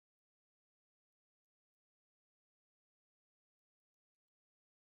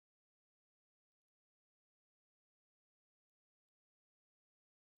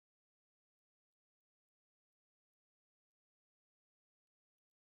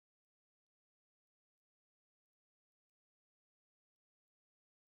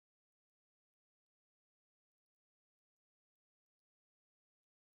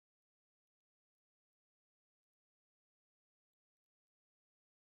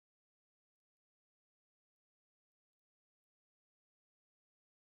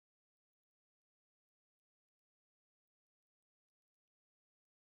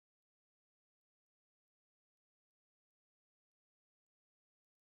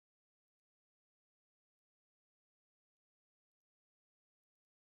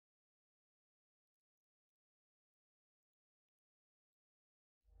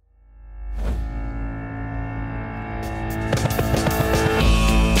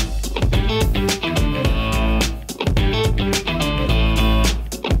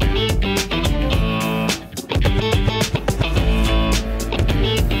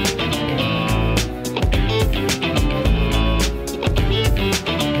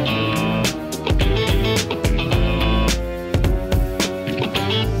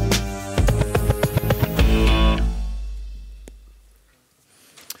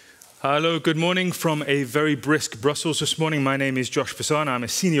Hello, good morning from a very brisk Brussels this morning. My name is Josh Pisana. I'm a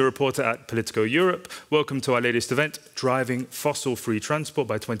senior reporter at Politico Europe. Welcome to our latest event, Driving Fossil-Free Transport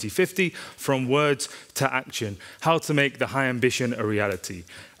by 2050, From Words to Action, How to Make the High Ambition a Reality.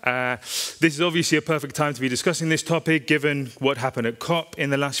 This is obviously a perfect time to be discussing this topic, given what happened at COP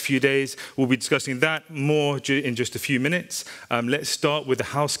in the last few days. We'll be discussing that more in just a few minutes. Let's start with the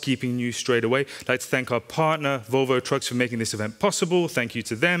housekeeping news straight away. I'd like to thank our partner, Volvo Trucks, for making this event possible. Thank you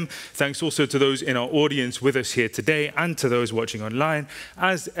to them. Thanks also to those in our audience with us here today and to those watching online.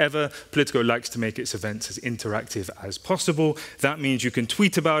 As ever, Politico likes to make its events as interactive as possible. That means you can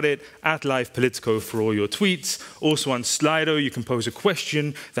tweet about it at @LivePolitico for all your tweets. Also on Slido, you can pose a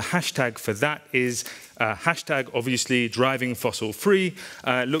question. The hashtag for that is hashtag, obviously, driving fossil free.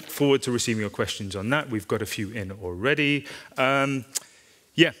 Look forward to receiving your questions on that. We've got a few in already.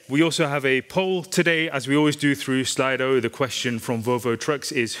 We also have a poll today, as we always do through Slido. The question from Volvo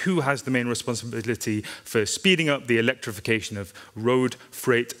Trucks is, who has the main responsibility for speeding up the electrification of road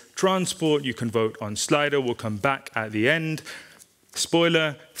freight transport? You can vote on Slido. We'll come back at the end.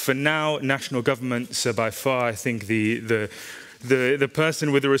 Spoiler, for now, national governments are by far, I think, the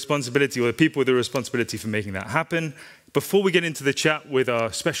person with the responsibility, or the people with the responsibility for making that happen. Before we get into the chat with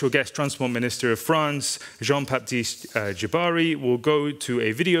our special guest, Transport Minister of France, Jean-Baptiste, we'll go to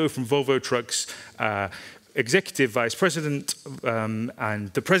a video from Volvo Trucks' Executive Vice President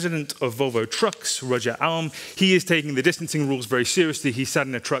and the President of Volvo Trucks, Roger Alm. He is taking the distancing rules very seriously. He sat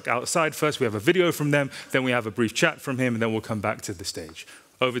in a truck outside first. We have a video from them, then we have a brief chat from him, and then we'll come back to the stage.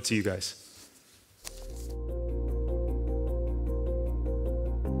 Over to you guys.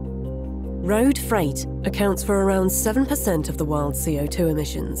 Road freight accounts for around 7% of the world's CO2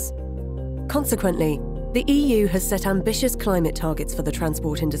 emissions. Consequently, the EU has set ambitious climate targets for the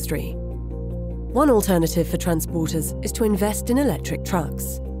transport industry. One alternative for transporters is to invest in electric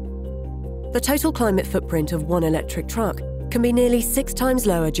trucks. The total climate footprint of one electric truck can be nearly 6 times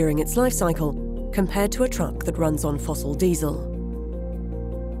lower during its life cycle compared to a truck that runs on fossil diesel.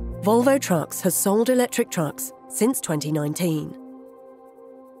 Volvo Trucks has sold electric trucks since 2019.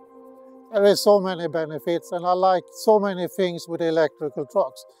 There are so many benefits, and I like so many things with electrical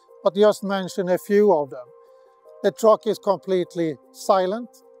trucks, but just mention a few of them. The truck is completely silent,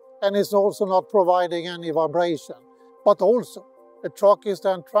 and it's also not providing any vibration. But also, the truck is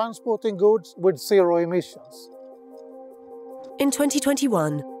then transporting goods with 0 emissions. In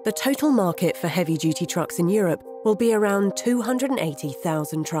 2021, the total market for heavy-duty trucks in Europe will be around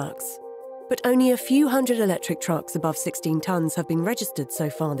 280,000 trucks. But only a few hundred electric trucks above 16 tons have been registered so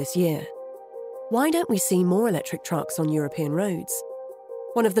far this year. Why don't we see more electric trucks on European roads?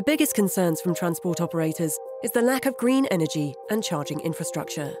 One of the biggest concerns from transport operators is the lack of green energy and charging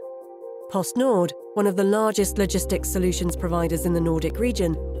infrastructure. PostNord, one of the largest logistics solutions providers in the Nordic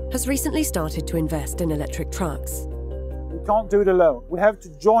region, has recently started to invest in electric trucks. We can't do it alone. We have to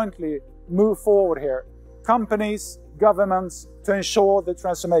jointly move forward here. Companies, governments, to ensure the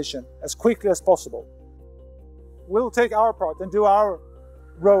transformation as quickly as possible. We'll take our part and do our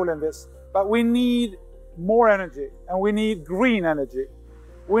role in this. But we need more energy, and we need green energy.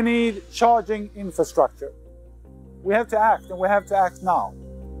 We need charging infrastructure. We have to act, and we have to act now.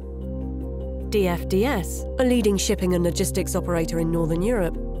 DFDS, a leading shipping and logistics operator in Northern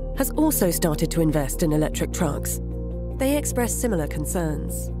Europe, has also started to invest in electric trucks. They express similar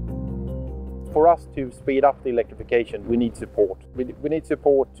concerns. For us to speed up the electrification, we need support. We need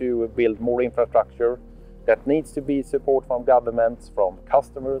support to build more infrastructure. That needs to be support from governments, from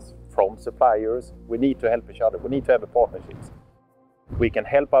customers, from suppliers. We need to help each other. We need to have partnerships. We can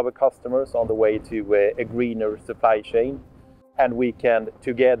help our customers on the way to a greener supply chain, and we can,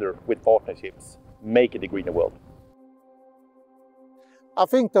 together with partnerships, make it a greener world. I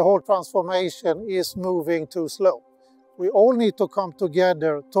think the whole transformation is moving too slow. We all need to come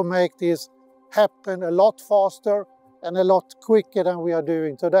together to make this happen a lot faster and a lot quicker than we are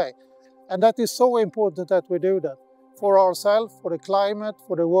doing today. And that is so important that we do that for ourselves, for the climate,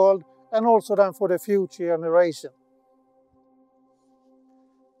 for the world, and also then for the future generation.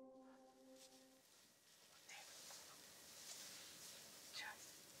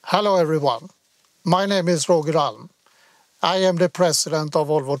 Hello everyone, my name is Roger Alm. I am the president of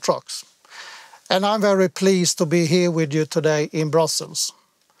Volvo Trucks, and I'm very pleased to be here with you today in Brussels.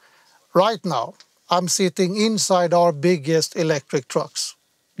 Right now, I'm sitting inside our biggest electric trucks,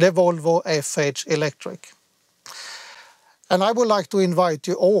 the Volvo FH Electric. And I would like to invite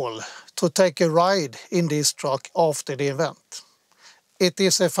you all to take a ride in this truck after the event. It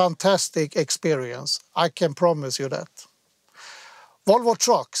is a fantastic experience, I can promise you that. Volvo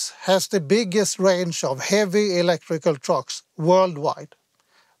Trucks has the biggest range of heavy electrical trucks worldwide.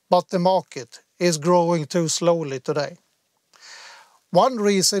 but the market is growing too slowly today. One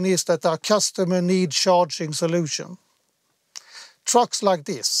reason is that our customer need charging solution. Trucks like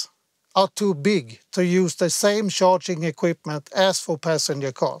this are too big to use the same charging equipment as for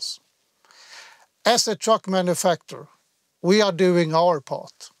passenger cars. As a truck manufacturer, we are doing our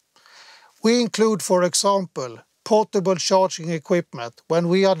part. We include, for example, portable charging equipment when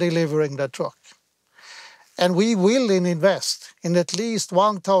we are delivering the truck. And we will invest in at least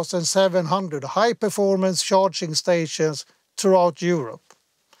 1,700 high-performance charging stations throughout Europe.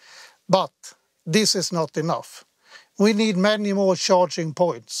 But this is not enough. We need many more charging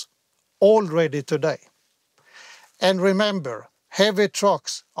points already today. And remember, heavy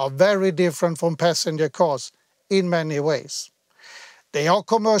trucks are very different from passenger cars in many ways. They are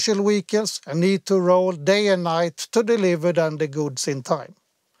commercial vehicles and need to roll day and night to deliver them the goods in time.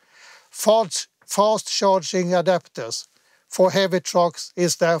 Fast charging adapters for heavy trucks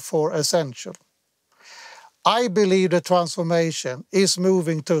is therefore essential. I believe the transformation is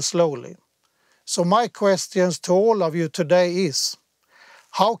moving too slowly. So my questions to all of you today is,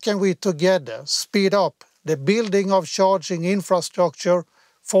 how can we together speed up the building of charging infrastructure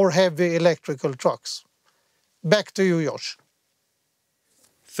for heavy electrical trucks? Back to you, Josh.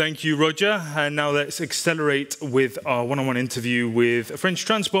 Thank you, Roger. And now let's accelerate with our one-on-one interview with French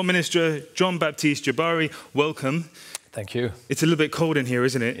Transport Minister Jean-Baptiste. Welcome. Thank you. It's a little bit cold in here,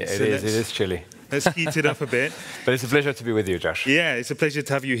 isn't it? Yeah, it is chilly. Let's heat it up a bit. But it's a pleasure to be with you, Josh. Yeah, it's a pleasure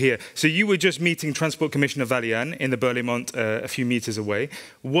to have you here. So you were just meeting Transport Commissioner Valian in the Berlaymont, a few meters away.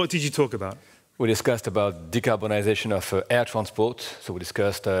 What did you talk about? We discussed about decarbonization of air transport. So we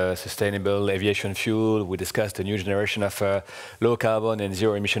discussed sustainable aviation fuel. We discussed the new generation of low carbon and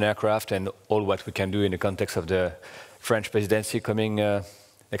zero emission aircraft and all what we can do in the context of the French presidency coming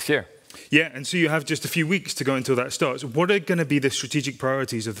next year. Yeah, and so you have just a few weeks to go until that starts. What are going to be the strategic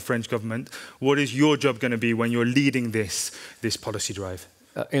priorities of the French government? What is your job going to be when you're leading this policy drive?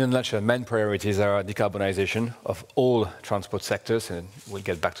 In a nutshell, main priorities are decarbonization of all transport sectors, and we'll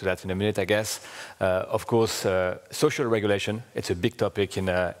get back to that in a minute, I guess. Of course, social regulation, it's a big topic in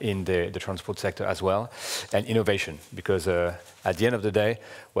the transport sector as well, and innovation, because at the end of the day,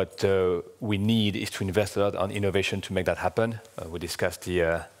 what we need is to invest a lot on innovation to make that happen. We discussed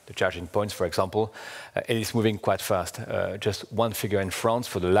the charging points, for example. It is moving quite fast. Just one figure in France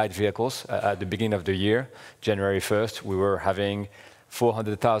for the light vehicles. At the beginning of the year, January 1st, we were having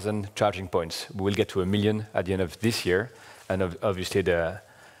 400,000 charging points. We will get to 1 million at the end of this year, and obviously the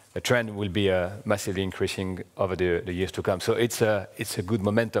trend will be massively increasing over the years to come. So it's a good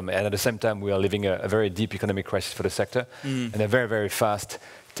momentum, and at the same time we are living a very deep economic crisis for the sector and a very, very fast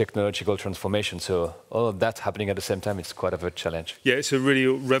technological transformation. So all of that happening at the same time, it's quite of a challenge. Yeah, it's a really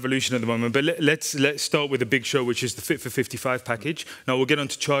revolution at the moment. But let's start with the big show, which is the Fit for 55 package. Now, we'll get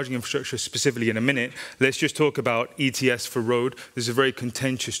onto charging infrastructure specifically in a minute. Let's just talk about ETS for road. This is a very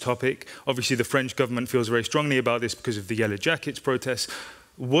contentious topic. Obviously, the French government feels very strongly about this because of the Yellow Jackets protests.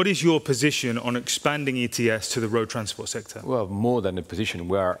 What is your position on expanding ETS to the road transport sector? Well, more than a position.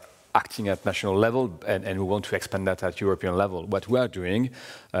 We are acting at national level, and we want to expand that at European level. What we are doing,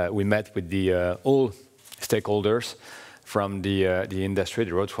 we met with all stakeholders from the industry,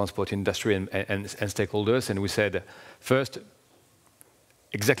 the road transport industry and stakeholders, and we said, first,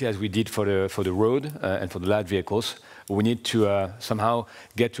 exactly as we did for the road and for the light vehicles, we need to somehow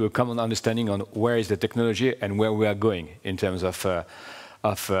get to a common understanding on where is the technology and where we are going in terms of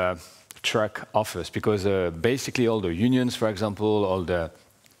truck offers, because basically all the unions, for example, all the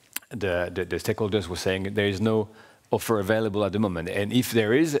stakeholders were saying there is no offer available at the moment. And if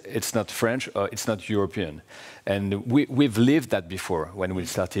there is, it's not French or it's not European. And we've lived that before when we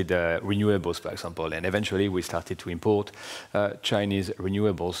started renewables, for example. And eventually we started to import Chinese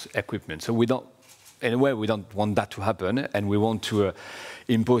renewables equipment. So we don't, in a way, we don't want that to happen. And we want to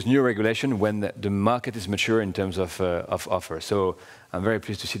impose new regulation when the market is mature in terms of offer. So I'm very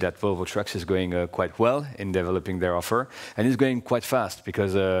pleased to see that Volvo Trucks is going quite well in developing their offer. And it's going quite fast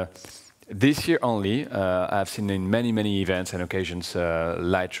because this year only, I've seen in many, many events and occasions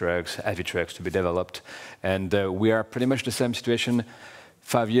light trucks, heavy trucks to be developed. And we are pretty much the same situation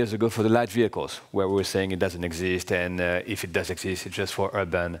 5 years ago for the light vehicles, where we were saying it doesn't exist, and if it does exist, it's just for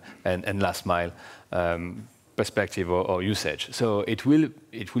urban and last mile perspective or usage. So it will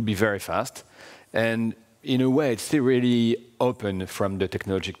be very fast. And in a way, it's still really open from the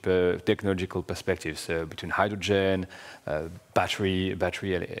technological perspectives between hydrogen, battery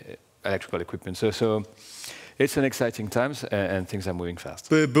electrical equipment. So it's an exciting times, and things are moving fast.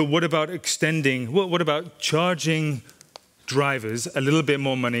 But what about extending? What about charging drivers a little bit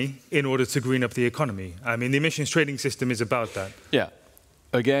more money in order to green up the economy? I mean, the emissions trading system is about that. Yeah.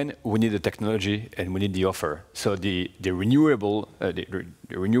 Again, we need the technology and we need the offer. So the renewable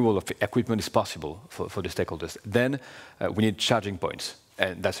of equipment is possible for the stakeholders. Then we need charging points.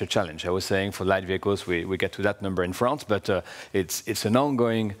 And that's a challenge. I was saying for light vehicles, we get to that number in France, but it's an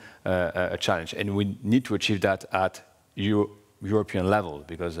ongoing challenge. And we need to achieve that at European level,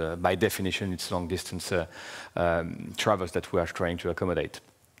 because by definition, it's long-distance travels that we are trying to accommodate.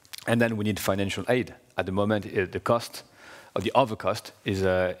 And then we need financial aid. At the moment, the cost, or the overcost,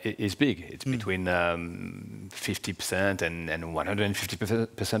 is big. It's between 50% and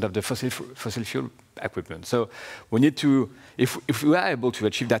 150% of the fossil fuel equipment. So we need to, if we are able to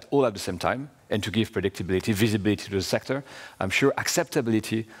achieve that all at the same time, and to give predictability, visibility to the sector, I'm sure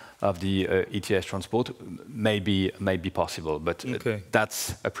acceptability of the ETS transport may be possible, but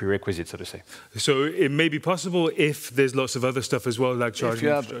that's a prerequisite, so to say. So it may be possible if there's lots of other stuff as well, like charging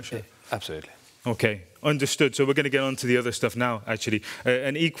infrastructure? Absolutely. Okay, understood. So we're going to get on to the other stuff now, actually.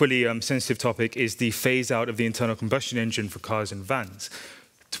 An equally sensitive topic is the phase-out of the internal combustion engine for cars and vans.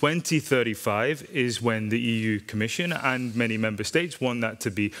 2035 is when the EU Commission and many member states want that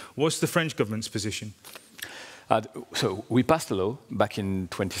to be. What's the French government's position? So we passed a law back in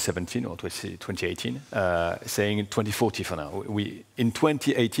 2017 or 2018 saying 2040 for now. In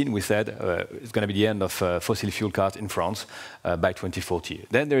 2018 we said it's going to be the end of fossil fuel cars in France by 2040.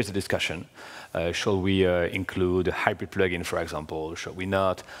 Then there is a discussion. Shall we include a hybrid plug-in, for example? Shall we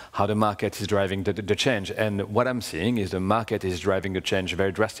not? How the market is driving the change. And what I'm seeing is the market is driving the change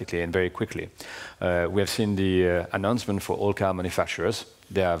very drastically and very quickly. We have seen the announcement for all car manufacturers.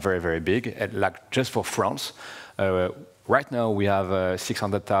 They are very, very big. And like just for France, right now we have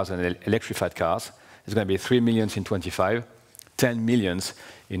 600,000 electrified cars. It's going to be 3 million in 25, 10 million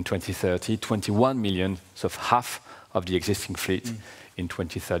in 2030, 21 million, so half of the existing fleet in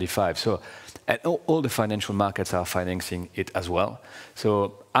 2035. So, and all the financial markets are financing it as well.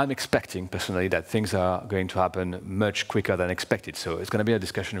 So I'm expecting personally that things are going to happen much quicker than expected. So it's going to be a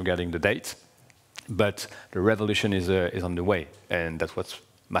discussion regarding the date, but the revolution is on the way, and that's what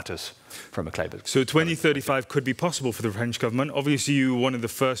matters from a climate. So 2035 could be possible for the French government. Obviously, you're one of the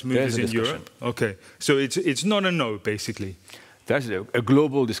first movers in Europe. Okay, so it's not a no, basically. There's a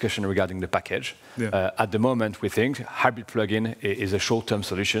global discussion regarding the package. Yeah. At the moment, we think hybrid plug-in is a short-term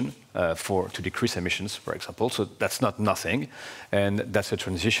solution to decrease emissions, for example. So that's not nothing, and that's a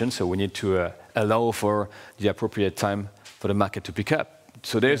transition. So we need to allow for the appropriate time for the market to pick up.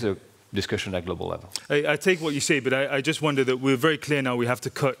 So there's a discussion at global level. I take what you say, but I just wonder that we're very clear now we have to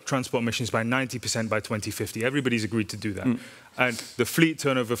cut transport emissions by 90% by 2050. Everybody's agreed to do that. And the fleet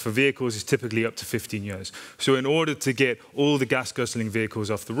turnover for vehicles is typically up to 15 years. So in order to get all the gas-guzzling vehicles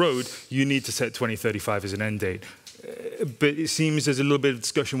off the road, you need to set 2035 as an end date. But it seems there's a little bit of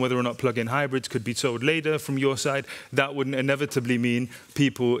discussion whether or not plug-in hybrids could be sold later from your side. That would inevitably mean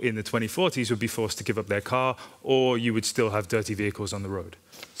people in the 2040s would be forced to give up their car, or you would still have dirty vehicles on the road.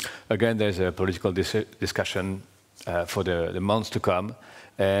 Again, there's a political discussion for the months to come,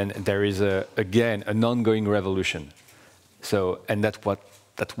 and there is, again, an ongoing revolution. So, and that's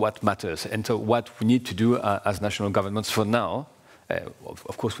what matters. And so what we need to do as national governments for now,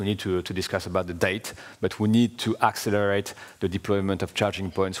 of course, we need to discuss about the date, but we need to accelerate the deployment of charging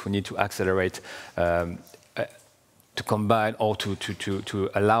points. We need to accelerate to combine or to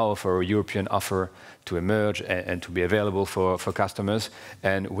allow for a European offer to emerge and to be available for customers.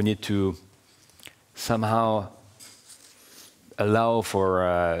 And we need to somehow allow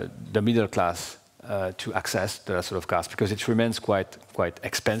for the middle class to access that sort of cars, because it remains quite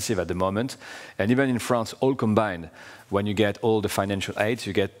expensive at the moment. And even in France, all combined, when you get all the financial aids,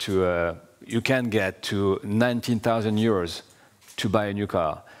 you can get to 19,000 euros to buy a new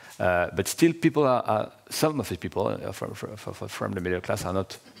car. But still, some of the people from the middle class are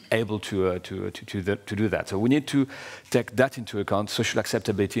not able to do that. So we need to take that into account. Social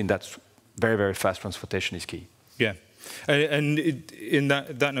acceptability, and that's very, very fast transportation is key. Yeah. And in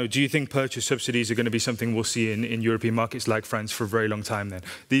that note, do you think purchase subsidies are going to be something we'll see in European markets like France for a very long time then?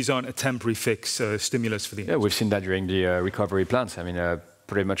 These aren't a temporary fix, stimulus for the industry. Yeah, we've seen that during the recovery plans. I mean,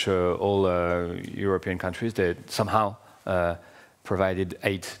 pretty much all European countries, they somehow provided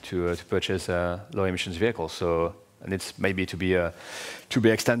aid to purchase low emissions vehicles. So, and it's maybe to be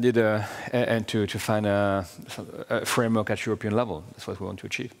extended and to find a framework at European level. That's what we want to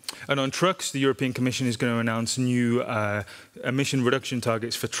achieve. And on trucks, the European Commission is going to announce new emission reduction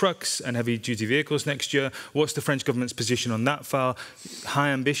targets for trucks and heavy-duty vehicles next year. What's the French government's position on that file? High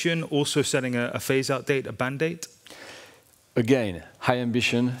ambition, also setting a phase-out date, a ban date? Again, high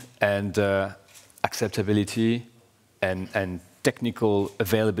ambition and acceptability and technical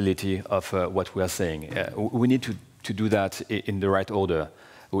availability of what we are saying. We need to do that in the right order.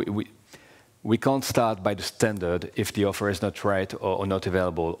 We can't start by the standard if the offer is not right or not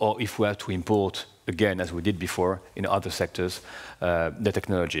available, or if we have to import, again, as we did before in other sectors, the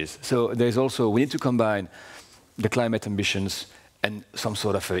technologies. So there's also, we need to combine the climate ambitions and some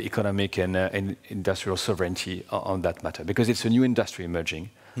sort of economic and industrial sovereignty on that matter, because it's a new industry emerging,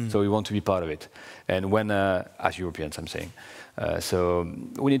 so we want to be part of it. And when, as Europeans, I'm saying, so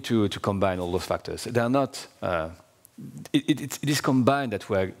we need to combine all those factors. They are not, it is combined that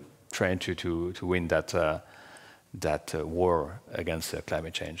we're trying to win that war against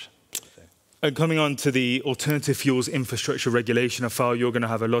climate change. And coming on to the alternative fuels infrastructure regulation, a file you're going to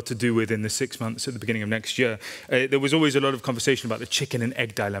have a lot to do with in the 6 months at the beginning of next year. There was always a lot of conversation about the chicken and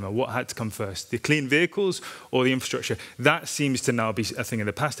egg dilemma. What had to come first, the clean vehicles or the infrastructure? That seems to now be a thing of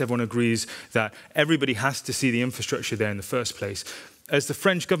the past. Everyone agrees that everybody has to see the infrastructure there in the first place. As the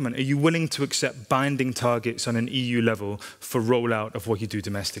French government, are you willing to accept binding targets on an EU level for rollout of what you do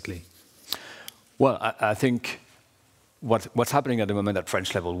domestically? Well, I think what's happening at the moment at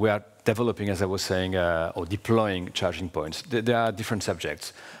French level, we are developing, as I was saying, or deploying charging points. There are different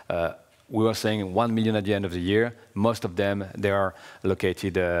subjects. We were saying 1 million at the end of the year. Most of them, they are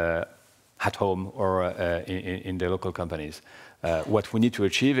located at home or in the local companies. What we need to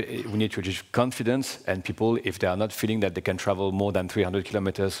achieve confidence, and people, if they are not feeling that they can travel more than 300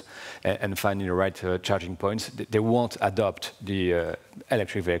 kilometers and finding the right charging points, they won't adopt the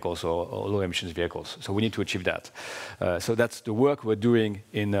electric vehicles or low emissions vehicles. So we need to achieve that. So that's the work we're doing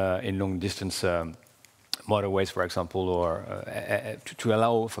in long distance motorways, for example, or to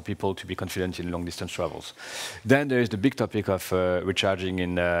allow for people to be confident in long distance travels. Then there is the big topic of recharging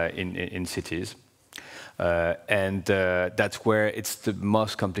in cities. And that's where it's the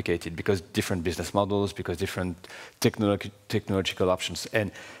most complicated, because different business models, because different technological options.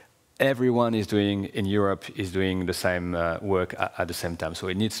 And everyone is doing, in Europe, is doing the same work at the same time. So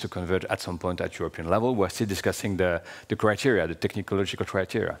it needs to converge at some point at European level. We're still discussing the criteria, the technological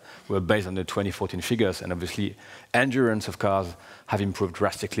criteria. We're based on the 2014 figures, and obviously endurance of cars have improved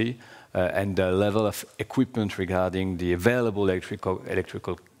drastically, and the level of equipment regarding the available electric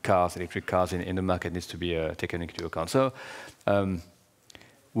cars in the market needs to be taken into account. So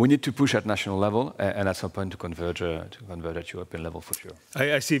we need to push at national level, and at some point to converge at European level for sure.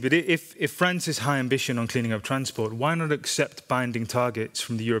 I see, but if France has high ambition on cleaning up transport, why not accept binding targets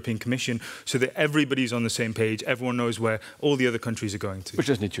from the European Commission so that everybody's on the same page, everyone knows where all the other countries are going to? We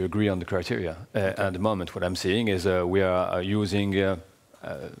just need to agree on the criteria. At the moment, what I'm seeing is we are using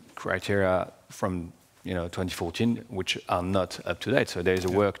criteria from 2014, which are not up to date. So there is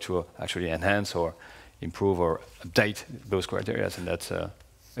a work to actually enhance or improve or update those criteria, and that's a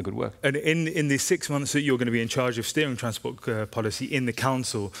good work. And in the 6 months that you're going to be in charge of steering transport policy in the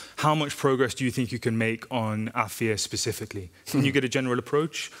Council, how much progress do you think you can make on AFIR specifically? Can you get a general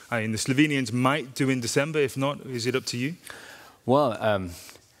approach? The Slovenians might do in December. If not, is it up to you? Well,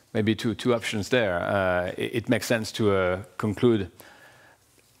 maybe two options there. It makes sense to conclude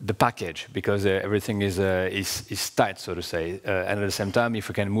the package, because everything is tight, so to say. And at the same time, if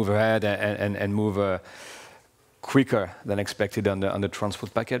we can move ahead and move quicker than expected on the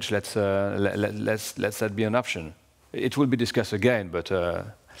transport package, let's that be an option. It will be discussed again, but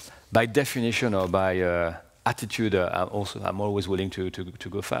by definition or by attitude, I'm always willing to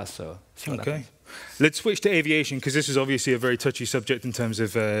go fast. So okay. Let's switch to aviation, because this is obviously a very touchy subject in terms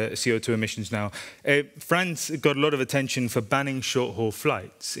of CO2 emissions now. France got a lot of attention for banning short-haul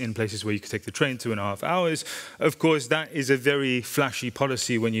flights in places where you could take the train 2.5 hours. Of course, that is a very flashy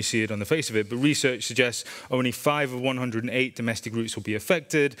policy when you see it on the face of it, but research suggests only 5 of 108 domestic routes will be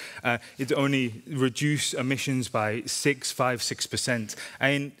affected. It only reduce emissions by 6%.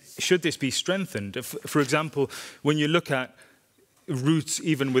 And should this be strengthened? For example, when you look at routes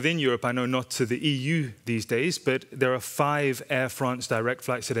even within Europe, I know not to the EU these days, but there are 5 Air France direct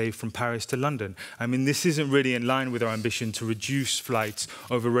flights today from Paris to London. I mean, this isn't really in line with our ambition to reduce flights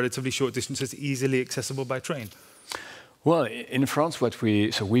over relatively short distances easily accessible by train. Well, in France,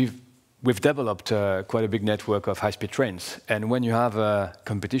 we've developed quite a big network of high-speed trains, and when you have a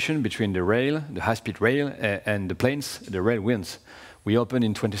competition between the rail, the high-speed rail, and the planes, the rail wins. We opened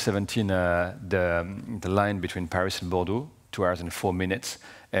in 2017 the line between Paris and Bordeaux, 2 hours and 4 minutes,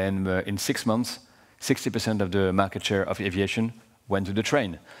 and in 6 months, 60% of the market share of aviation went to the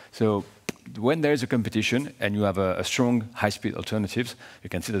train. So when there is a competition and you have a strong high-speed alternatives, you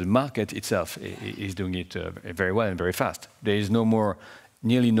can see that the market itself is doing it very well and very fast. There is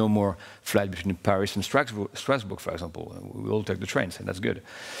nearly no more flight between Paris and Strasbourg, for example. We all take the trains, and that's good.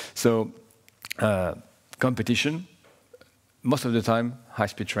 So competition, most of the time,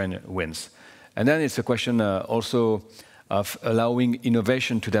 high-speed train wins. And then it's a question also of allowing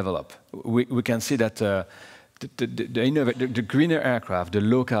innovation to develop. We can see that the greener aircraft, the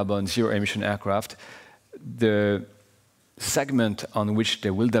low carbon, zero emission aircraft, the segment on which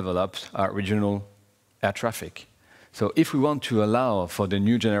they will develop are regional air traffic. So if we want to allow for the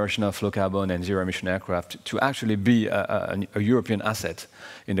new generation of low carbon and zero emission aircraft to actually be a European asset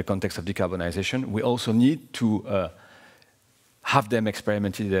in the context of decarbonization, we also need to have them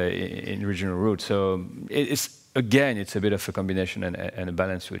experimented in regional routes. So again, it's a bit of a combination and a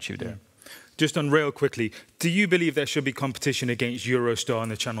balance to achieve there. Just on rail quickly, do you believe there should be competition against Eurostar on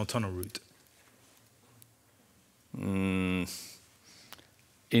the Channel Tunnel route?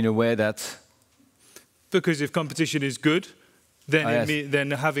 In a way that... Because if competition is good, then,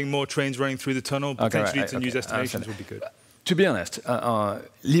 then having more trains running through the tunnel, potentially to new destinations would be good. To be honest,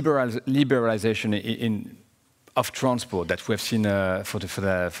 liberalization of transport that we have seen for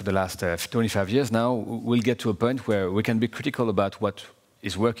the last 25 years now will get to a point where we can be critical about what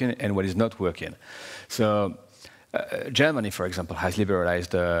is working and what is not working. So Germany, for example, has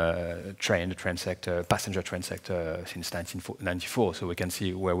liberalized the train sector, passenger train sector since 1994, so we can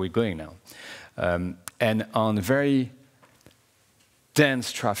see where we're going now. And on very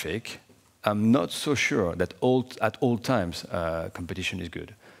dense traffic, I'm not so sure that at all times competition is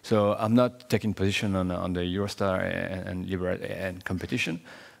good. So I'm not taking position on the Eurostar and competition,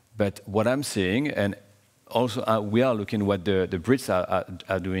 but what I'm seeing, and also we are looking what the Brits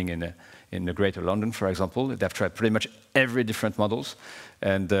are doing in the Greater London, for example. They've tried pretty much every different models,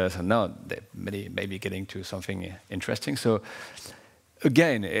 and so now they may be getting to something interesting. So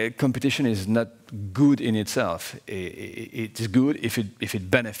again, competition is not good in itself. It is good if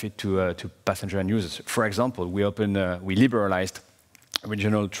it benefits to passenger and users. For example, we liberalized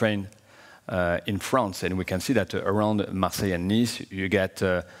regional train in France, and we can see that around Marseille and Nice, you get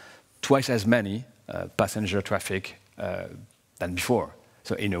twice as many passenger traffic than before.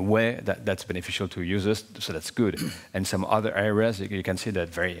 So in a way, that's beneficial to users, so that's good. And some other areas, you can see that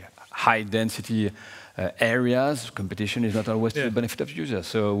very high density areas, competition is not always to the benefit of users.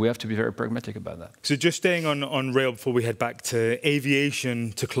 So we have to be very pragmatic about that. So just staying on rail before we head back to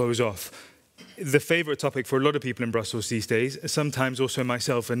aviation to close off, the favorite topic for a lot of people in Brussels these days, sometimes also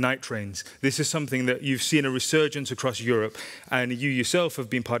myself, are night trains. This is something that you've seen a resurgence across Europe, and you yourself have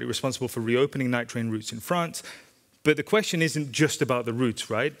been partly responsible for reopening night train routes in France. But the question isn't just about the routes,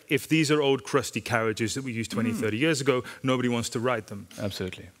 right? If these are old crusty carriages that we used 20, 30 years ago, nobody wants to ride them.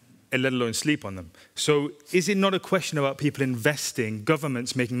 Absolutely. And let alone sleep on them. So is it not a question about people investing,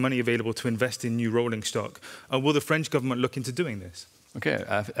 governments making money available to invest in new rolling stock? And will the French government look into doing this? Okay,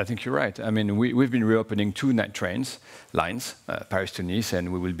 I think you're right. I mean, we've been reopening 2 night trains lines, Paris to Nice,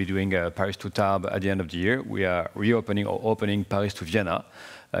 and we will be doing Paris to Tarbes at the end of the year. We are reopening or opening Paris to Vienna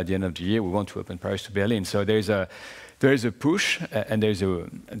at the end of the year. We want to open Paris to Berlin. So there is a push, and there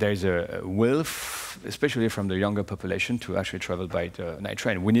is a will, especially from the younger population, to actually travel by the night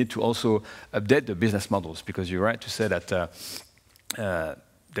train. We need to also update the business models, because you're right to say that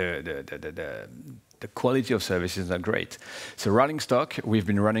the quality of service is not great. So rolling stock, we've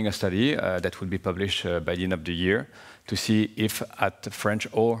been running a study that will be published by the end of the year to see if at the French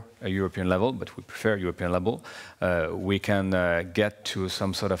or a European level, but we prefer European level, we can get to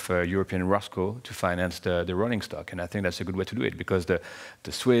some sort of European ROSCO to finance the rolling stock. And I think that's a good way to do it, because the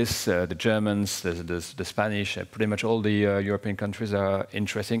Swiss, the Germans, the Spanish, pretty much all the European countries are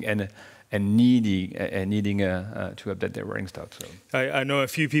interesting and needing to update their rolling stock. So. I know a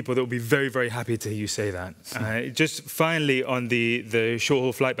few people that will be very, very happy to hear you say that. Just finally, on the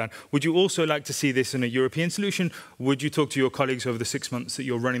short-haul flight ban, would you also like to see this in a European solution? Would you talk to your colleagues over the 6 months that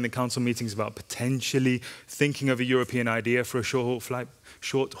you're running the council meetings about potentially thinking of a European idea for a short-haul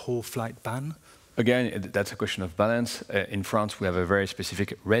flight ban? Again, that's a question of balance. In France, we have a very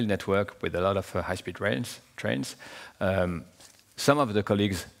specific rail network with a lot of high-speed trains. Some of the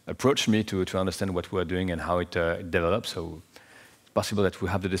colleagues approached me to understand what we're doing and how it develops. So it's possible that we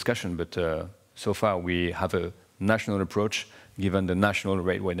have the discussion, but so far we have a national approach given the national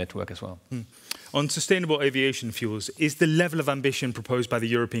railway network as well. On sustainable aviation fuels, is the level of ambition proposed by the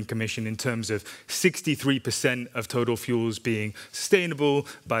European Commission in terms of 63% of total fuels being sustainable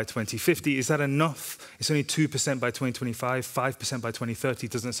by 2050, is that enough? It's only 2% by 2025, 5% by 2030.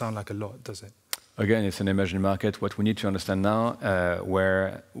 Doesn't sound like a lot, does it? Again, it's an emerging market. What we need to understand now,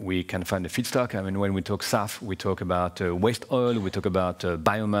 where we can find the feedstock. I mean, when we talk SAF, we talk about waste oil, we talk about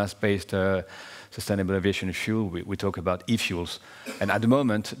biomass-based sustainable aviation fuel, we talk about e-fuels. And at the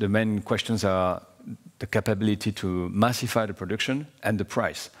moment, the main questions are the capability to massify the production and the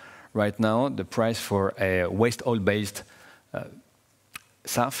price. Right now, the price for a waste oil-based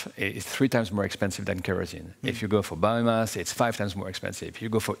SAF is 3 times more expensive than kerosene. If you go for biomass, it's 5 times more expensive. If you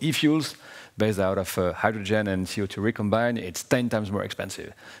go for e-fuels, based out of hydrogen and CO2 recombined, it's 10 times more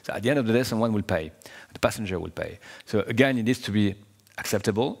expensive. So at the end of the day, someone will pay. The passenger will pay. So again, it needs to be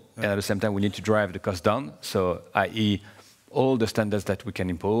acceptable, and at the same time, we need to drive the cost down. So, i.e., all the standards that we can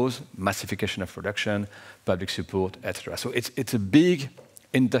impose, massification of production, public support, etc. So it's a big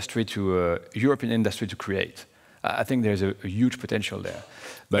industry to European industry to create. I think there's a huge potential there,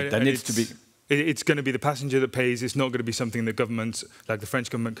 but that needs to be. It's going to be the passenger that pays. It's not going to be something that governments, like the French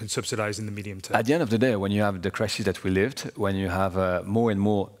government, can subsidize in the medium term. At the end of the day, when you have the crisis that we lived, when you have more and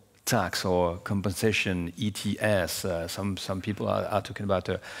more tax or compensation, ETS, some people are talking about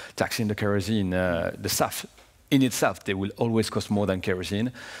taxing the kerosene, the SAF. In itself, they will always cost more than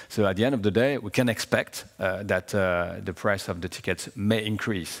kerosene. So at the end of the day, we can expect that the price of the tickets may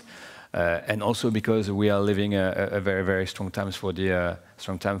increase. And also because we are living a very, very strong time for the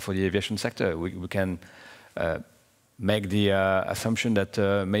aviation sector. We can make the assumption that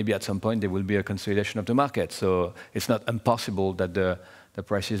maybe at some point there will be a consolidation of the market. So it's not impossible that the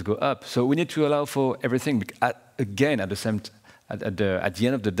prices go up. So we need to allow for everything. Again, at the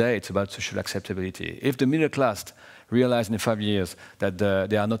end of the day, it's about social acceptability. If the middle class realize in 5 years that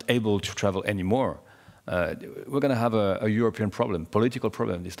they are not able to travel anymore, we're going to have a European problem, political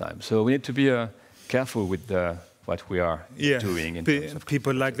problem this time. So we need to be careful with what we are doing. In terms of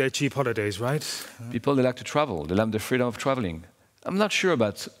people like their cheap holidays, right? People, they like to travel. They like the freedom of traveling. I'm not sure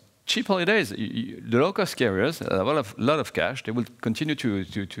about cheap holidays. The low-cost carriers have a lot of cash. They will continue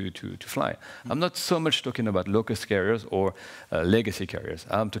to fly. I'm not so much talking about low-cost carriers or legacy carriers.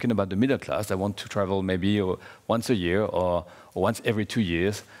 I'm talking about the middle class that want to travel maybe once a year or once every 2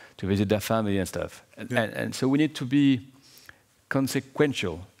 years to visit their family and stuff. And so we need to be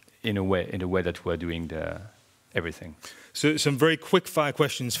consequential in a way that we're doing everything. So some very quick-fire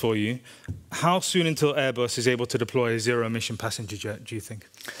questions for you. How soon until Airbus is able to deploy a zero-emission passenger jet, do you think?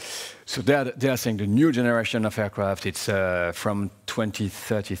 So they are saying the new generation of aircraft, it's from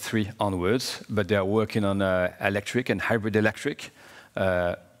 2033 onwards, but they are working on electric and hybrid electric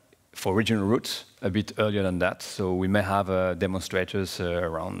for regional routes a bit earlier than that. So we may have demonstrators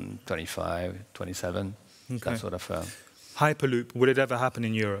around 25, 27, that sort of... Hyperloop, would it ever happen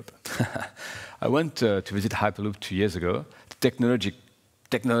in Europe? I went to visit Hyperloop 2 years ago. The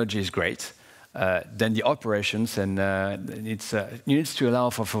technology is great. Then the operations, and it needs to allow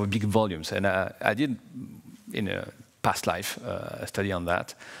for big volumes. And I did, in a past life, a study on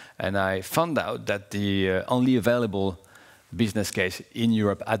that. And I found out that the only available business case in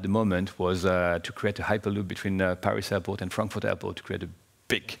Europe at the moment was to create a Hyperloop between Paris Airport and Frankfurt Airport to create a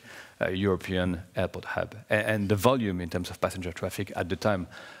big European airport hub. And the volume in terms of passenger traffic at the time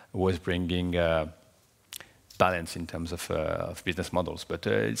was bringing balance in terms of business models. But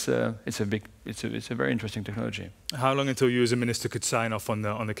it's a very interesting technology. How long until you as a minister could sign off on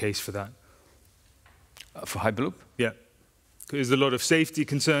the case for that? For Hyperloop? Yeah. There's a lot of safety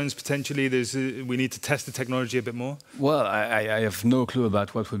concerns potentially. We need to test the technology a bit more. Well, I have no clue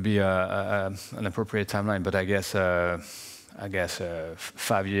about what would be an appropriate timeline, but I guess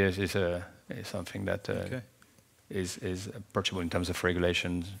 5 years is something that is approachable in terms of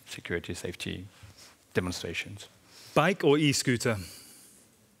regulation, security, safety, demonstrations. Bike or e-scooter?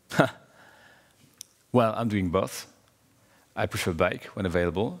 Well, I'm doing both. I prefer bike when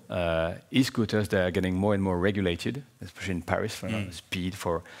available. E-scooters, they are getting more and more regulated, especially in Paris for speed,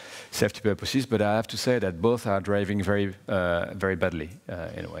 for safety purposes. But I have to say that both are driving very badly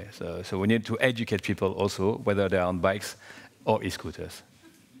in a way. So we need to educate people also, whether they're on bikes or e-scooters.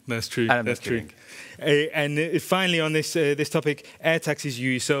 That's true. That's true. And finally, on this topic, air taxis.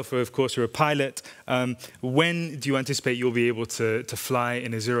 You yourself, of course, are a pilot. When do you anticipate you'll be able to fly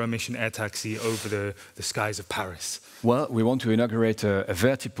in a zero-emission air taxi over the skies of Paris? Well, we want to inaugurate a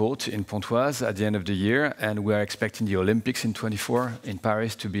vertiport in Pontoise at the end of the year, and we are expecting the Olympics in 2024 in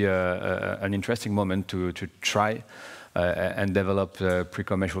Paris to be an interesting moment to try and develop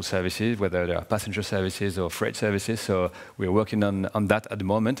pre-commercial services, whether they are passenger services or freight services. So we're working on that at the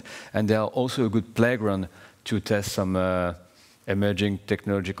moment. And they are also a good playground to test some emerging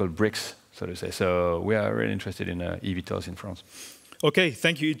technological bricks, so to say. So we are really interested in eVTOLs in France. Okay,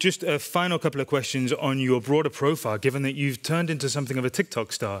 thank you. Just a final couple of questions on your broader profile, given that you've turned into something of a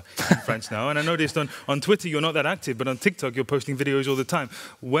TikTok star in France now. And I noticed on Twitter you're not that active, but on TikTok you're posting videos all the time.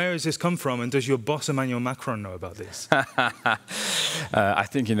 Where has this come from, and does your boss Emmanuel Macron know about this? I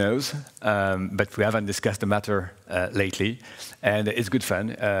think he knows, but we haven't discussed the matter lately. And it's good fun.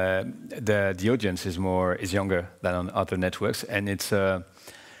 The audience is younger than on other networks, and it's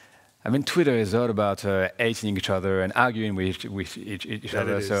I mean, Twitter is all about hating each other and arguing with each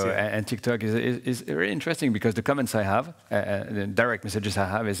other. And TikTok is very interesting because the comments I have, the direct messages I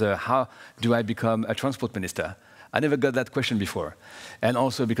have is, how do I become a transport minister? I never got that question before. And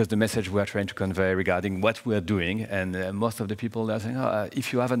also because the message we are trying to convey regarding what we are doing, and most of the people are saying, oh,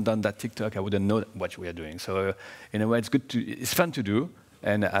 if you haven't done that TikTok, I wouldn't know what we are doing. So in a way, it's fun to do,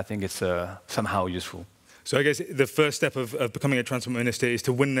 and I think it's somehow useful. So I guess the first step of becoming a transport minister is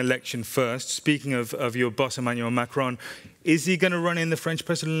to win an election first. Speaking of your boss, Emmanuel Macron, is he going to run in the French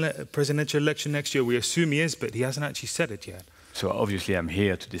presidential election next year? We assume he is, but he hasn't actually said it yet. So obviously I'm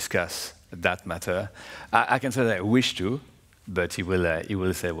here to discuss that matter. I can say that I wish to, but he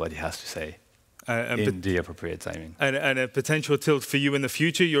will say what he has to say in the appropriate timing. And a potential tilt for you in the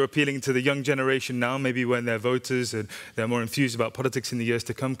future, you're appealing to the young generation now, maybe when they're voters and they're more enthused about politics in the years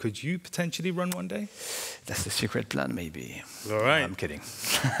to come. Could you potentially run one day? That's the secret plan, maybe. All right. I'm kidding.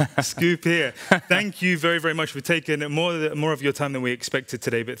 Scoop here. Thank you very, very much for taking more of your time than we expected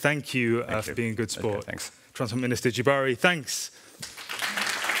today, but thank you for being a good sport. Okay, thanks. Transport Minister Djibari, thanks.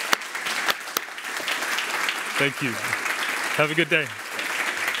 Thank you. Have a good day.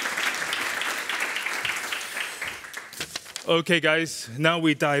 Okay, guys, now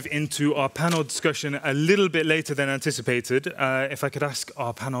we dive into our panel discussion a little bit later than anticipated. If I could ask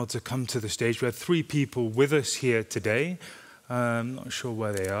our panel to come to the stage. We have 3 people with us here today. I'm not sure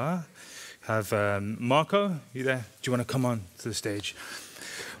where they are. Have Marco, you there? Do you want to come on to the stage?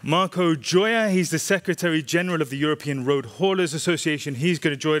 Marco Gioia, he's the Secretary General of the European Road Haulers Association. He's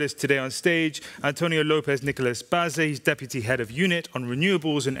going to join us today on stage. Antonio Lopez-Nicolas Baze, he's Deputy Head of Unit on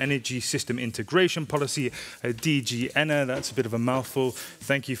Renewables and Energy System Integration Policy at DG ENA. That's a bit of a mouthful.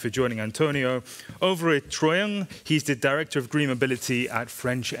 Thank you for joining, Antonio. Over at Troyong, he's the Director of Green Mobility at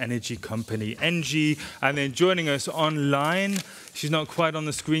French energy company ENGIE. And then joining us online, she's not quite on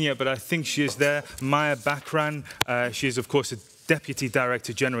the screen yet, but I think she is there, Maya Bakran. She is, of course, a Deputy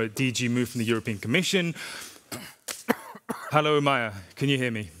Director General at DG Move from the European Commission. Hello, Maya. Can you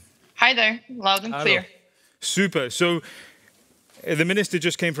hear me? Hi there. Loud and clear. Super. So the Minister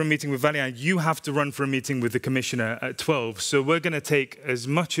just came from a meeting with Valiant. You have to run for a meeting with the Commissioner at 12. So we're going to take as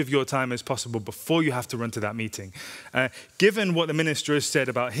much of your time as possible before you have to run to that meeting. Given what the Minister has said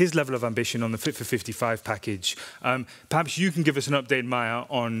about his level of ambition on the Fit for 55 package, perhaps you can give us an update, Maya,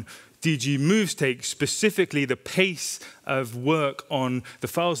 on DG Move's take, specifically the pace of work on the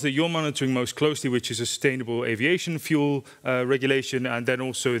files that you're monitoring most closely, which is sustainable aviation fuel regulation, and then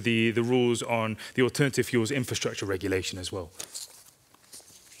also the rules on the alternative fuels infrastructure regulation as well.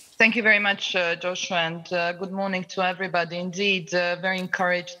 Thank you very much, Joshua, and good morning to everybody. Indeed, very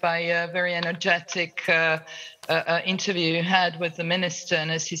encouraged by a very energetic interview you had with the Minister.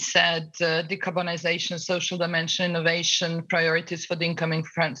 And as he said, decarbonization, social dimension, innovation, priorities for the incoming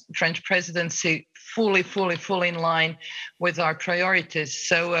French presidency, fully in line with our priorities.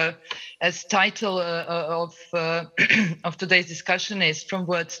 So as title of today's discussion is From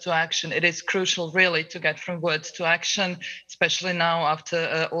Words to Action, it is crucial really to get from words to action, especially now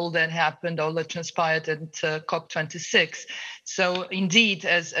after all that happened, all that transpired at COP26. So indeed,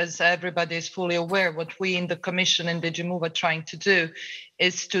 as everybody is fully aware, what we in the Commission and DG Move are trying to do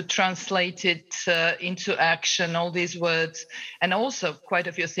is to translate it into action, all these words, and also quite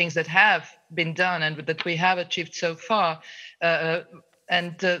a few things that have been done and that we have achieved so far.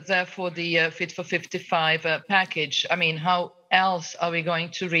 And therefore the Fit for 55 package. I mean, how else are we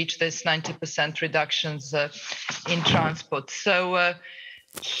going to reach this 90% reductions in transport? So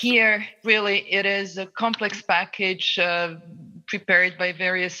here, really, it is a complex package prepared by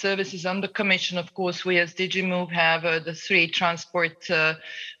various services on the Commission. Of course, we as DG Move have the 3 transport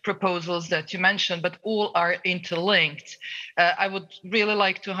proposals that you mentioned, but all are interlinked. I would really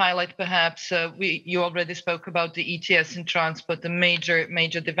like to highlight, perhaps, you already spoke about the ETS in transport, the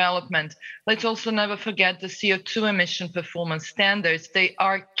major development. Let's also never forget the CO2 emission performance standards. They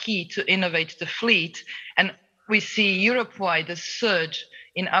are key to innovate the fleet, and we see Europe-wide a surge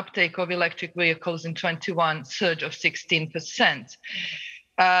in uptake of electric vehicles in 21, surge of 16%.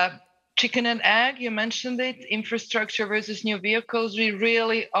 Chicken and egg, you mentioned it, infrastructure versus new vehicles. We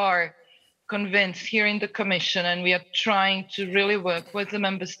really are convinced here in the Commission, and we are trying to really work with the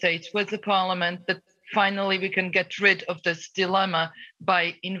Member States, with the Parliament, that finally we can get rid of this dilemma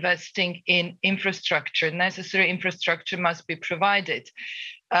by investing in infrastructure. Necessary infrastructure must be provided.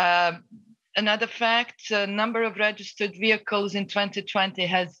 Another fact, the number of registered vehicles in 2020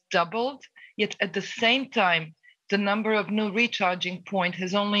 has doubled, yet at the same time, the number of new recharging points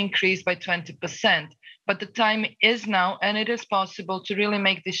has only increased by 20%. But the time is now, and it is possible to really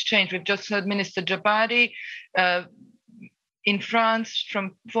make this change. We've just heard Minister Djibari in France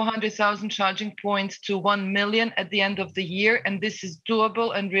from 400,000 charging points to 1 million at the end of the year, and this is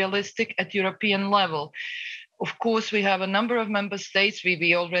doable and realistic at European level. Of course, we have a number of member states,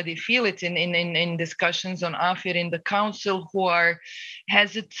 we already feel it in discussions on AFIR in the Council, who are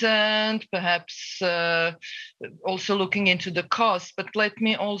hesitant, perhaps also looking into the cost. But let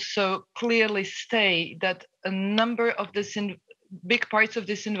me also clearly state that a number of big parts of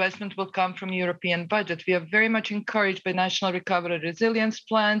this investment will come from European budget. We are very much encouraged by national recovery and resilience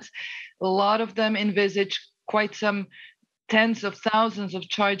plans. A lot of them envisage quite some tens of thousands of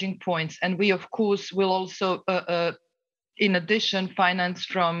charging points. And we, of course, will also, in addition, finance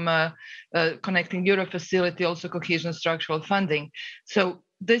from Connecting Europe facility, also cohesion structural funding. So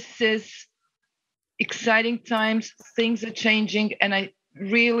this is exciting times, things are changing, and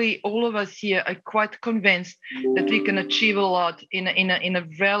really, all of us here are quite convinced that we can achieve a lot in a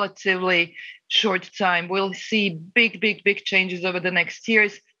relatively short time. We'll see big changes over the next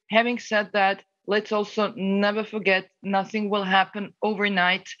years. Having said that, let's also never forget, nothing will happen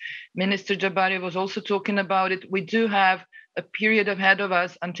overnight. Minister Jabari was also talking about it. We do have a period ahead of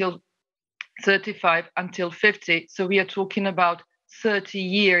us until 35, until 50. So we are talking about 30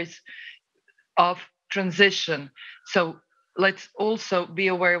 years of transition. So let's also be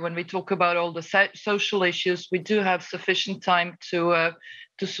aware, when we talk about all the social issues, we do have sufficient time to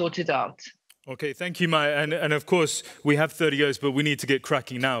sort it out. Okay, thank you, Maya. And of course, we have 30 years, but we need to get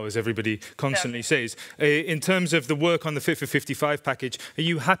cracking now, as everybody constantly says. In terms of the work on the Fit for 55 package, are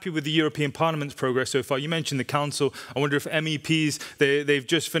you happy with the European Parliament's progress so far? You mentioned the Council. I wonder if MEPs, they've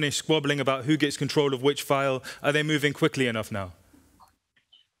just finished squabbling about who gets control of which file. Are they moving quickly enough now?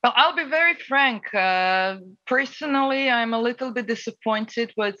 Well, I'll be very frank. Personally, I'm a little bit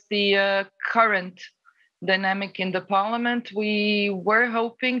disappointed with the current dynamic in the Parliament. We were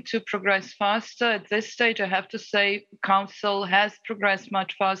hoping to progress faster. At this stage, I have to say, Council has progressed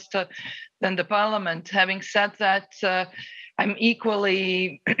much faster than the Parliament. Having said that, I'm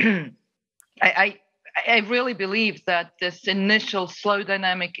equally, I really believe that this initial slow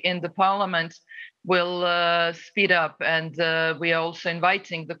dynamic in the Parliament will speed up, and we are also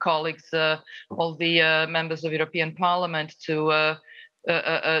inviting the colleagues, all the members of European Parliament, to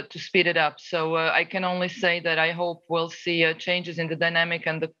speed it up. So I can only say that I hope we'll see changes in the dynamic,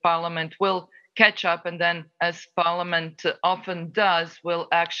 and the Parliament will catch up, and then, as Parliament often does, will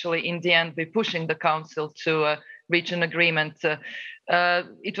actually in the end be pushing the Council to reach an agreement.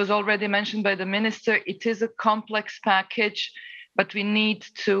 It was already mentioned by the Minister, it is a complex package, but we need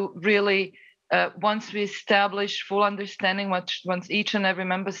to really once we establish full understanding, once each and every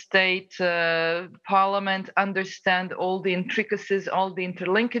member state, Parliament understand all the intricacies, all the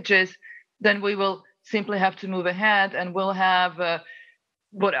interlinkages, then we will simply have to move ahead, and we'll have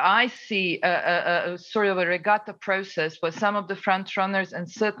what I see a sort of a regatta process where some of the front runners, and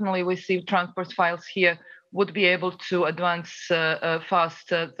certainly we see transport files here, would be able to advance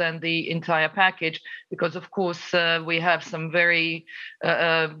faster than the entire package, because of course we have some very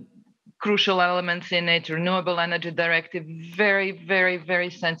crucial elements in it: renewable energy directive, very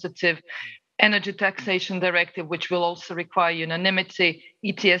sensitive energy taxation directive, which will also require unanimity,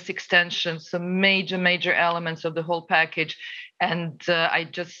 ETS extension, some major elements of the whole package. And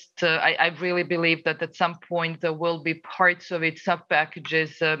I really believe that at some point there will be parts of it,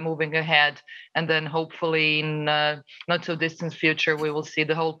 sub-packages moving ahead. And then hopefully in not so distant future, we will see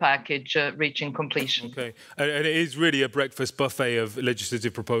the whole package reaching completion. Okay, and it is really a breakfast buffet of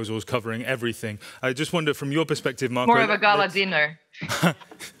legislative proposals covering everything. I just wonder, from your perspective, Marco... More of a gala dinner.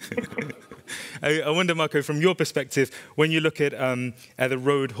 I wonder, Marco, from your perspective, when you look at the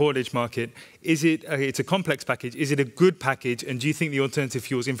road haulage market, is it it's a complex package? Is it a good package? And do you think the alternative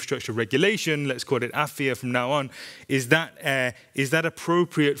fuels infrastructure regulation, let's call it AFIR from now on, is that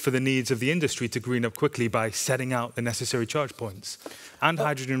appropriate for the needs of the industry to green up quickly by setting out the necessary charge points and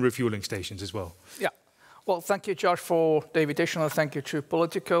hydrogen refueling stations as well? Yeah. Well, thank you, Josh, for the invitation, and thank you to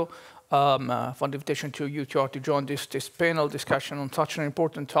Politico for the invitation to you to join this panel discussion on such an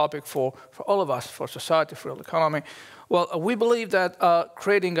important topic for all of us, for society, for the economy. Well, we believe that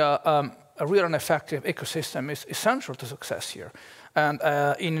creating a real and effective ecosystem is essential to success here. And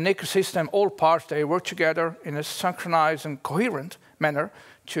in an ecosystem, all parts, they work together in a synchronized and coherent manner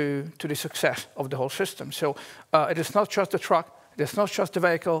to the success of the whole system. So it is not just the truck, it is not just the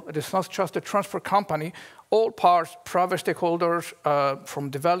vehicle, it is not just the transport company. All parts, private stakeholders from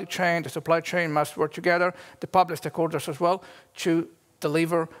the value chain, the supply chain must work together, the public stakeholders as well, to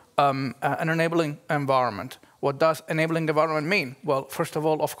deliver an enabling environment. What does enabling environment mean? Well, first of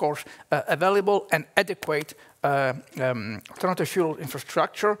all, of course, available and adequate alternative fuel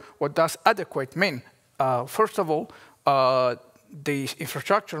infrastructure. What does adequate mean? First of all, the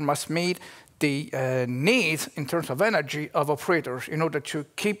infrastructure must meet the needs in terms of energy of operators in order to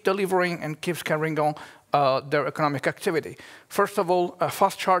keep delivering and keep carrying on their economic activity. First of all,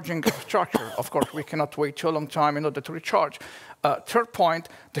 fast charging infrastructure. Of course, we cannot wait too long time in order to recharge. Third point,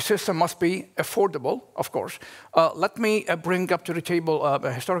 the system must be affordable, of course. Let me bring up to the table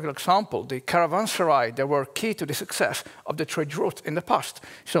a historical example. The caravanserai, they were key to the success of the trade route in the past.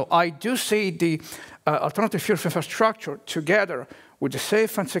 So I do see the alternative fuels infrastructure together with the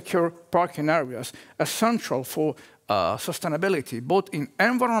safe and secure parking areas essential for sustainability, both in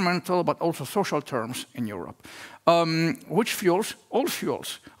environmental but also social terms in Europe. Which fuels? All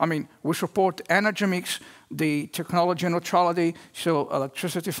fuels. I mean, we support energy mix, the technology neutrality, so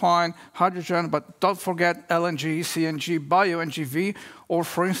electricity fine, hydrogen, but don't forget LNG, CNG, bio-NGV, or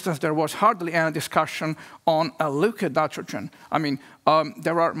for instance, there was hardly any discussion on liquid nitrogen. I mean,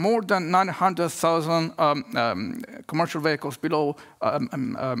 there are more than 900,000 commercial vehicles below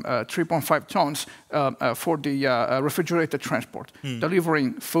 3.5 tons for the refrigerated transport,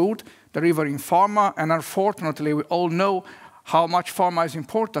 delivering food, delivering pharma, and unfortunately, we all know how much pharma is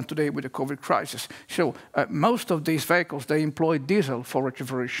important today with the COVID crisis. So most of these vehicles, they employ diesel for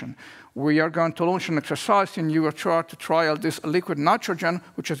refrigeration. We are going to launch an exercise in UHR to trial this liquid nitrogen,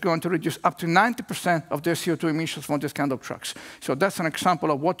 which is going to reduce up to 90% of the CO2 emissions from this kind of trucks. So that's an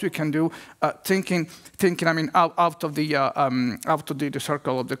example of what we can do, thinking I mean, out of the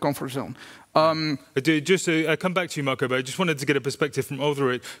circle of the comfort zone. Just to come back to you, Marco, but I just wanted to get a perspective from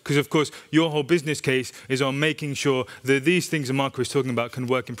Ulrich, because of course your whole business case is on making sure that these things that Marco is talking about can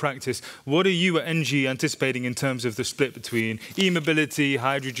work in practice. What are you at NG anticipating in terms of the split between e-mobility,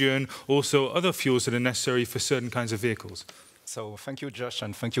 hydrogen, also other fuels that are necessary for certain kinds of vehicles? So thank you, Josh,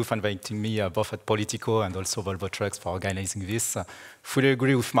 and thank you for inviting me both at Politico and also Volvo Trucks for organizing this. Fully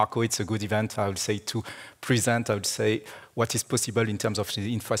agree with Marco, it's a good event, I would say, to present, I would say, what is possible in terms of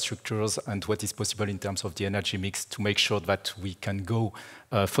the infrastructures and what is possible in terms of the energy mix to make sure that we can go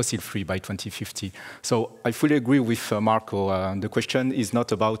fossil-free by 2050. So I fully agree with Marco. The question is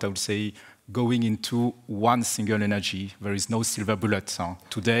not about, I would say, going into one single energy. There is no silver bullet.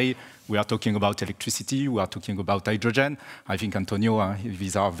 Today, we are talking about electricity, we are talking about hydrogen. I think, Antonio,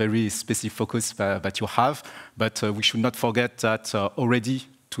 these are very specific focus that you have, but we should not forget that already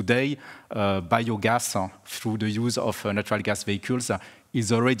today, biogas, through the use of natural gas vehicles,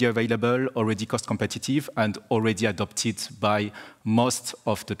 is already available, already cost competitive, and already adopted by most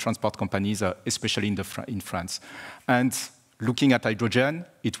of the transport companies, especially in France. And looking at hydrogen,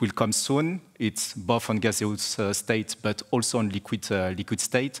 it will come soon. It's both on gaseous state, but also on liquid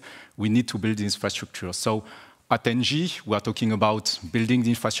state. We need to build the infrastructure. So at NG, we are talking about building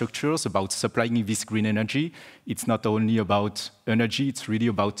the infrastructures, about supplying this green energy. It's not only about energy, it's really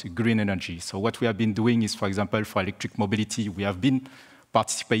about green energy. So what we have been doing is, for example, for electric mobility, we have been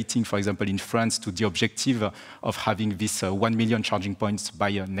participating, for example, in France to the objective of having this 1 million charging points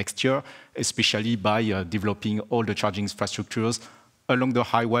by next year, especially by developing all the charging infrastructures along the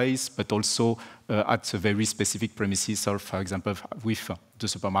highways, but also at very specific premises, or for example, with the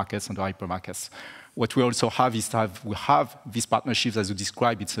supermarkets and the hypermarkets. What we also have is we have these partnerships, as you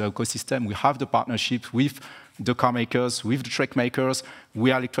described, it's an ecosystem. We have the partnership with the car makers, with the truck makers.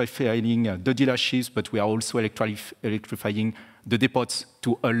 We are electrifying the dealerships, but we are also electrifying the depots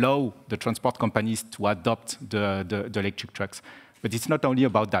to allow the transport companies to adopt the electric trucks. But it's not only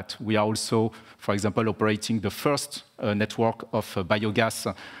about that. We are also, for example, operating the first network of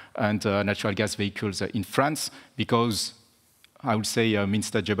biogas and natural gas vehicles in France, because I would say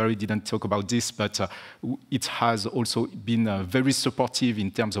Minister Jabari didn't talk about this, but it has also been very supportive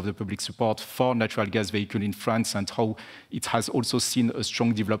in terms of the public support for natural gas vehicle in France, and how it has also seen a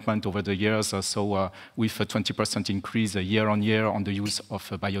strong development over the years, with a 20% increase year on year on the use of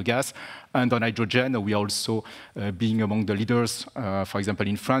biogas. And on hydrogen, we are also being among the leaders, for example,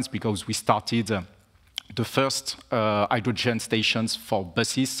 in France, because we started the first hydrogen stations for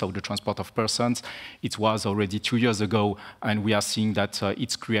buses, so the transport of persons. It was already 2 years ago, and we are seeing that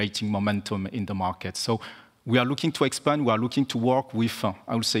it's creating momentum in the market. So we are looking to expand, we are looking to work with,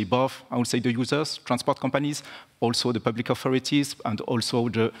 I would say both, I would say the users, transport companies, also the public authorities, and also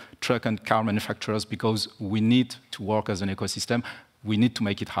the truck and car manufacturers, because we need to work as an ecosystem. We need to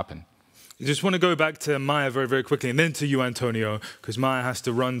make it happen. I just want to go back to Maya very, very quickly, and then to you, Antonio, because Maya has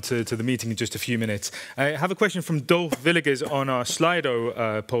to run to the meeting in just a few minutes. I have a question from Dolph Villegas on our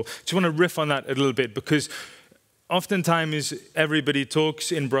Slido poll. Just want to riff on that a little bit, because oftentimes everybody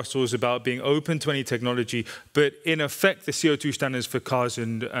talks in Brussels about being open to any technology, but in effect, the CO2 standards for cars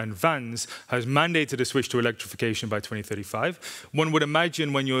and vans has mandated a switch to electrification by 2035. One would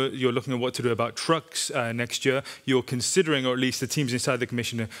imagine when you're looking at what to do about trucks next year, you're considering, or at least the teams inside the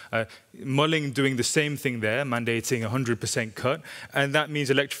Commission mulling doing the same thing there, mandating 100% cut, and that means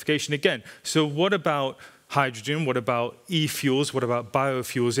electrification again. So what about hydrogen? What about e-fuels? What about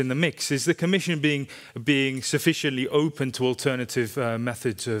biofuels in the mix? Is the Commission being sufficiently open to alternative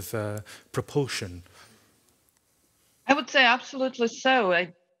methods of propulsion? I would say absolutely so.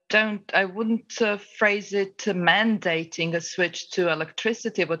 I wouldn't phrase it mandating a switch to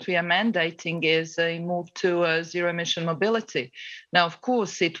electricity. What we are mandating is a move to zero-emission mobility. Now, of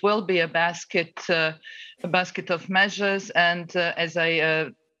course, it will be a basket of measures, and as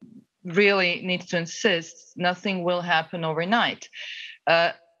I really need to insist, nothing will happen overnight.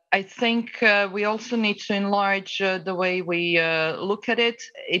 I think we also need to enlarge the way we look at it.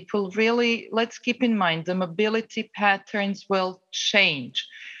 It will really, let's keep in mind, the mobility patterns will change.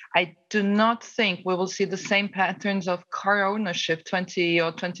 I do not think we will see the same patterns of car ownership 20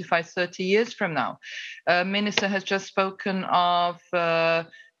 or 25, 30 years from now. Minister has just spoken of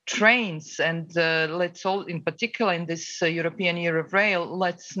trains, and let's all, in particular in this European Year of Rail,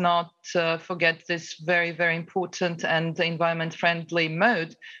 let's not forget this very, very important and environment-friendly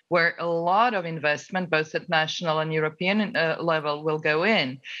mode where a lot of investment, both at national and European level, will go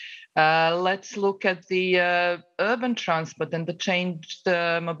in. Let's look at the urban transport and the changed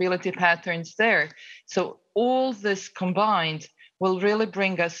mobility patterns there. So all this combined will really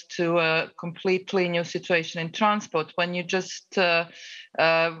bring us to a completely new situation in transport. When you just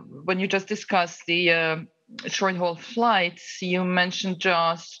discussed the short-haul flights, you mentioned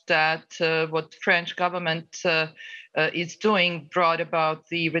just that what French government is doing brought about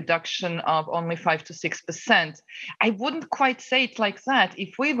the reduction of only 5 to 6%. I wouldn't quite say it like that.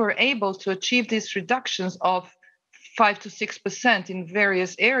 If we were able to achieve these reductions of 5 to 6% in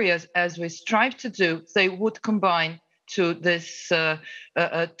various areas, as we strive to do, they would combine to this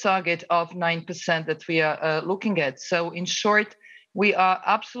target of 9% that we are looking at. So in short, we are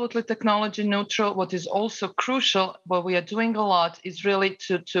absolutely technology neutral. What is also crucial, what we are doing a lot, is really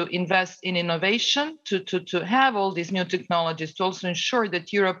to invest in innovation, to have all these new technologies, to also ensure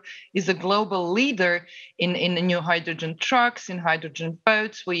that Europe is a global leader in new hydrogen trucks, in hydrogen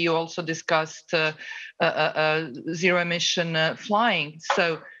boats. We also discussed zero-emission flying.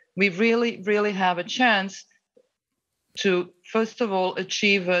 So we really have a chance to, first of all,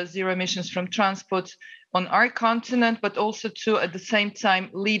 achieve zero emissions from transport on our continent, but also to, at the same time,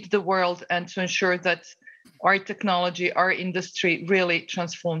 lead the world and to ensure that our technology, our industry really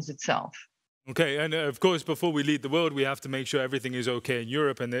transforms itself. Okay, and of course, before we lead the world, we have to make sure everything is okay in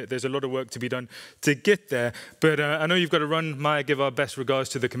Europe, and there's a lot of work to be done to get there. But I know you've got to run. Maya, give our best regards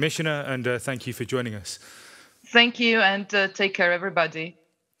to the Commissioner, and thank you for joining us. Thank you, and take care, everybody.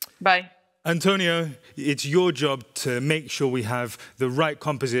 Bye. Antonio, it's your job to make sure we have the right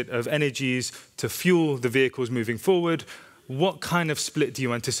composite of energies to fuel the vehicles moving forward. What kind of split do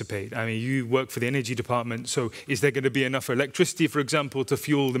you anticipate? I mean, you work for the energy department, so is there going to be enough electricity, for example, to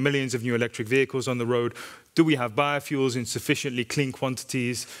fuel the millions of new electric vehicles on the road? Do we have biofuels in sufficiently clean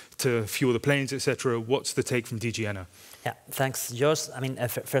quantities to fuel the planes, etc.? What's the take from DG ENER? Yeah, thanks, Josh. I mean,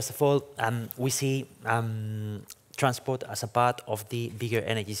 first of all, we see transport as a part of the bigger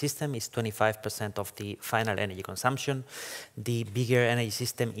energy system. Is 25% of the final energy consumption. The bigger energy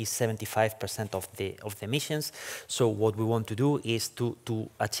system is 75% of the emissions. So what we want to do is to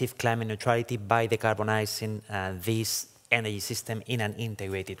achieve climate neutrality by decarbonizing this energy system in an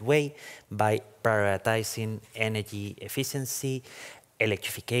integrated way, by prioritizing energy efficiency,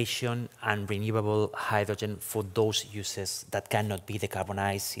 electrification, and renewable hydrogen for those uses that cannot be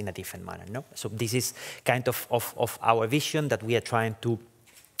decarbonized in a different manner. No? So this is kind of our vision that we are trying to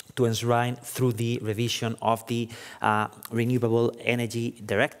enshrine through the revision of the Renewable Energy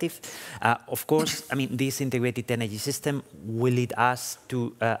Directive. Of course, I mean, this integrated energy system will lead us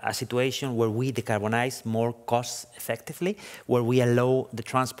to a situation where we decarbonize more cost effectively, where we allow the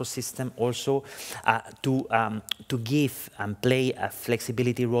transport system also to give and play a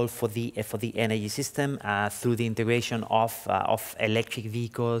flexibility role for the energy system through the integration of electric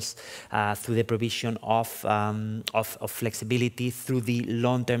vehicles, through the provision of flexibility, through the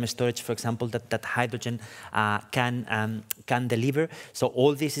long-term long-term storage, for example, that hydrogen can deliver. So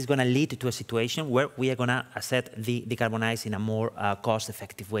all this is going to lead to a situation where we are going to decarbonize in a more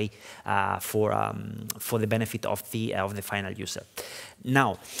cost-effective way for the benefit of the final user.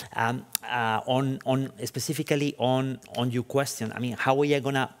 Now, specifically on your question, I mean, how we are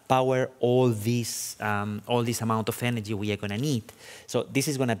going to power all this amount of energy we are going to need? So this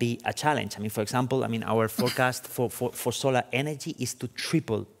is going to be a challenge. I mean, for example, I mean, our forecast for solar energy is to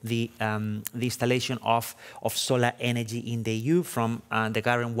triple the installation of solar energy in the EU from the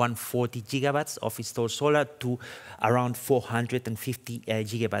current 140 gigawatts of installed solar to around 450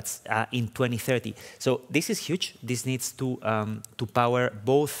 gigawatts in 2030. So this is huge. This needs to power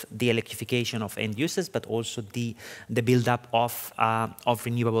both the electrification of end users, but also the build-up of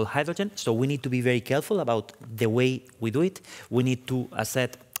renewable hydrogen. So we need to be very careful about the way we do it. We need to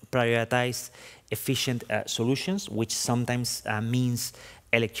prioritize efficient solutions, which sometimes means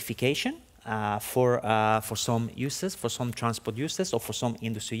electrification for some users, for some transport users, or for some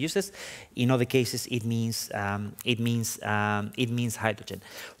industry users. In other cases, it means hydrogen.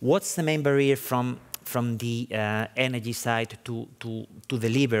 What's the main barrier from the energy side to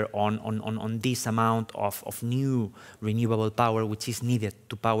deliver on this amount of new renewable power which is needed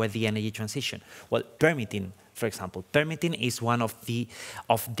to power the energy transition? Well, permitting, for example. Permitting is one of the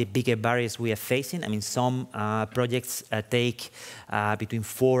bigger barriers we are facing. I mean, some projects take between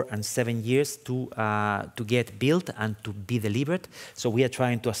 4 and 7 years to get built and to be delivered. So we are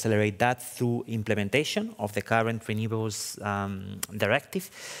trying to accelerate that through implementation of the current renewables directive.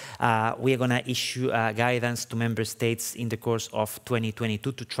 We are going to issue guidance to member states in the course of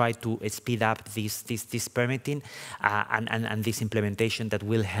 2022 to try to speed up this permitting and this implementation that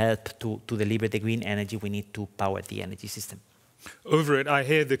will help to deliver the green energy we need to power the energy system. Over it, I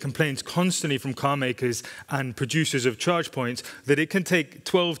hear the complaints constantly from car makers and producers of charge points that it can take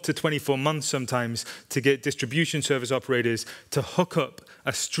 12 to 24 months sometimes to get distribution service operators to hook up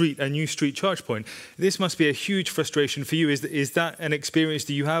a new street charge point. This must be a huge frustration for you. Is that an experience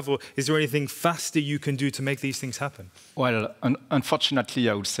that you have, or is there anything faster you can do to make these things happen? Well, unfortunately,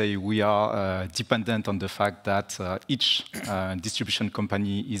 I would say we are dependent on the fact that each distribution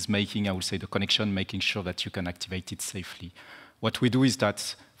company is making, I would say, the connection, making sure that you can activate it safely. What we do is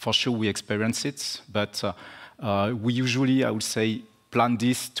that, for sure, we experience it, but we usually, I would say, plan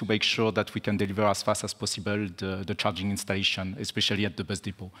this to make sure that we can deliver as fast as possible the charging installation, especially at the bus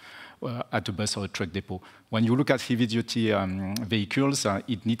depot, at the bus or truck depot. When you look at heavy-duty vehicles,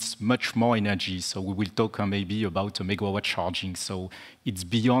 it needs much more energy. So we will talk maybe about a megawatt charging. So it's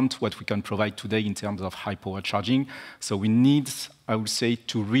beyond what we can provide today in terms of high-power charging. So we need, I would say,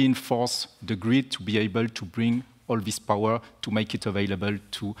 to reinforce the grid to be able to bring all this power to make it available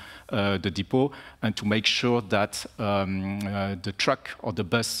to the depot and to make sure that the truck or the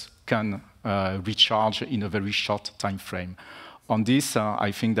bus can recharge in a very short time frame. On this,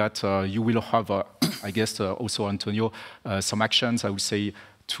 I think that you will have, I guess, also, Antonio, some actions, I would say,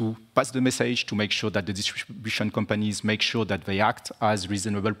 to pass the message, to make sure that the distribution companies make sure that they act as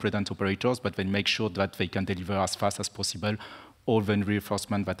reasonable prudent operators, but then make sure that they can deliver as fast as possible all the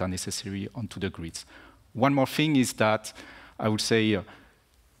reinforcements that are necessary onto the grids. One more thing is that I would say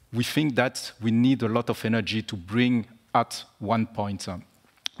we think that we need a lot of energy to bring at one point.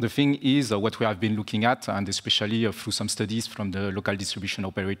 The thing is what we have been looking at, and especially through some studies from the local distribution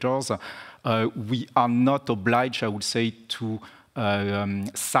operators, we are not obliged, I would say, to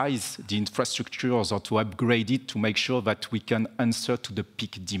size the infrastructures or to upgrade it to make sure that we can answer to the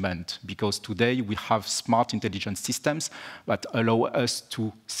peak demand. Because today we have smart intelligent systems that allow us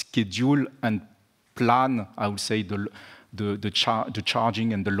to schedule and plan, I would say, the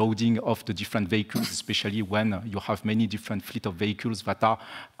charging and the loading of the different vehicles, especially when you have many different fleet of vehicles that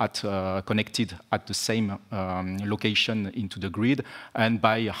are connected at the same location into the grid. And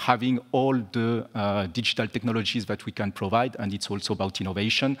by having all the digital technologies that we can provide, and it's also about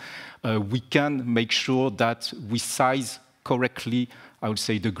innovation, we can make sure that we size correctly, I would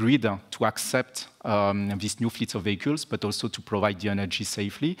say, the grid to accept these new fleets of vehicles, but also to provide the energy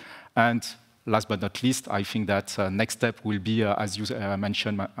safely. And last but not least, I think that next step will be, as you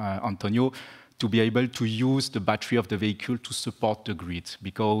mentioned, Antonio, to be able to use the battery of the vehicle to support the grid,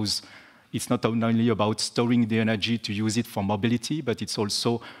 because it's not only about storing the energy to use it for mobility, but it's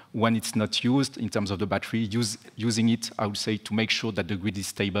also, when it's not used in terms of the battery, using it, I would say, to make sure that the grid is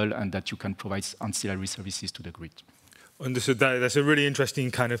stable and that you can provide ancillary services to the grid. Understood. That's a really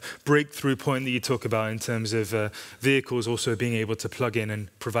interesting kind of breakthrough point that you talk about in terms of vehicles also being able to plug in and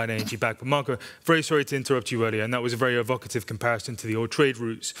provide energy back. But Marco, very sorry to interrupt you earlier, and that was a very evocative comparison to the old trade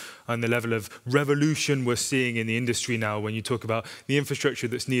routes and the level of revolution we're seeing in the industry now when you talk about the infrastructure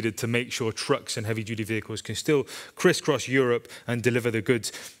that's needed to make sure trucks and heavy-duty vehicles can still crisscross Europe and deliver the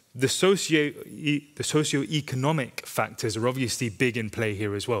goods. The socio-economic factors are obviously big in play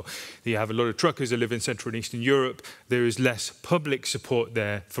here as well. You have a lot of truckers that live in Central and Eastern Europe. There is less public support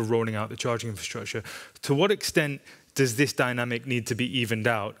there for rolling out the charging infrastructure. To what extent does this dynamic need to be evened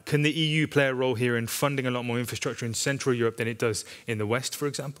out? Can the EU play a role here in funding a lot more infrastructure in Central Europe than it does in the West, for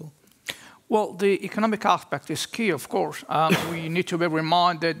example? Well, the economic aspect is key, of course. We need to bear in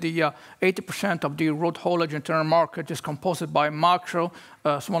mind that the 80% of the road haulage internal market is composed by micro,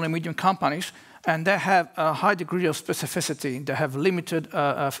 small and medium companies, and they have a high degree of specificity. They have limited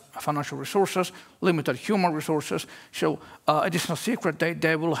financial resources, limited human resources. So it is no secret that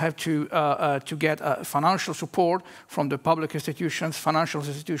they will have to get financial support from the public institutions, financial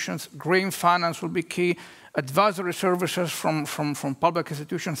institutions. Green finance will be key. Advisory services from public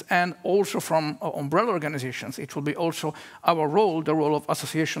institutions and also from umbrella organizations. It will be also our role, the role of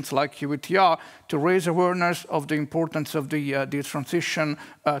associations like UETR, to raise awareness of the importance of the transition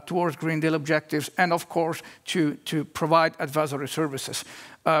towards Green Deal objectives and, of course, to provide advisory services.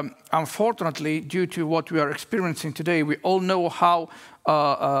 Unfortunately, due to what we are experiencing today, we all know how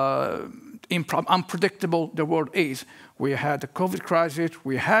unpredictable the world is. We had the COVID crisis,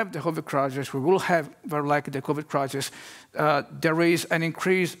 we have the COVID crisis, we will have very likely the COVID crisis. There is an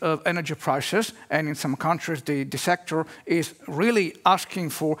increase of energy prices, and in some countries the sector is really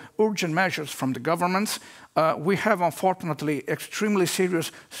asking for urgent measures from the governments. We have, unfortunately, extremely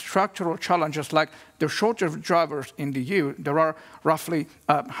serious structural challenges like the shortage of drivers in the EU. There are roughly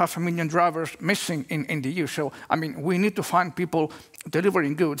 500,000 drivers missing in the EU. So, I mean, we need to find people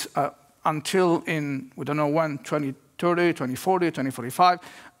delivering goods until in, we don't know when, 2030, 2040, 2045,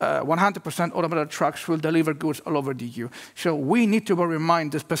 100% automated trucks will deliver goods all over the EU. So we need to bear in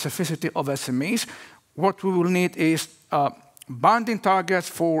mind the specificity of SMEs. What we will need is binding targets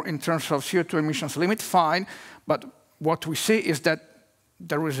for, in terms of CO2 emissions limit, fine, but what we see is that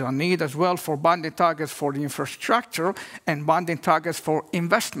there is a need as well for binding targets for the infrastructure and binding targets for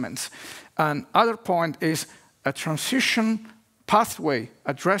investments. Another point is a transition pathway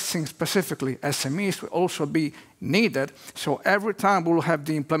addressing specifically SMEs will also be needed. So every time we will have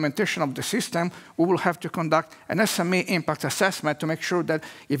the implementation of the system, we will have to conduct an SME impact assessment to make sure that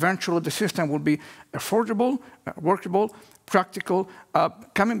eventually the system will be affordable, workable, practical.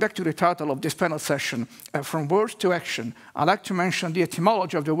 Coming back to the title of this panel session, from words to action, I'd like to mention the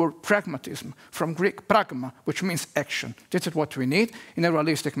etymology of the word pragmatism, from Greek pragma, which means action. This is what we need in a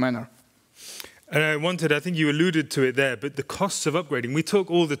realistic manner. And I think you alluded to it there, but the costs of upgrading, we talk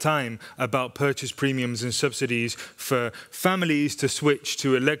all the time about purchase premiums and subsidies for families to switch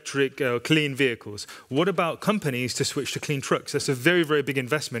to electric clean vehicles. What about companies to switch to clean trucks? That's a very, very big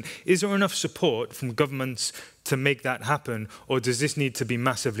investment. Is there enough support from governments to make that happen, or does this need to be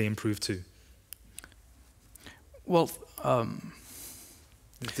massively improved too? Well,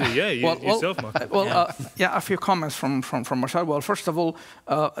 yeah, yourself, Mark. Yeah, a few comments from myself. Well, first of all,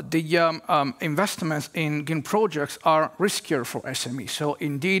 the investments in green projects are riskier for SMEs. So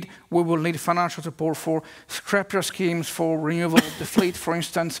indeed, we will need financial support for scrapper schemes, for renewable the fleet, for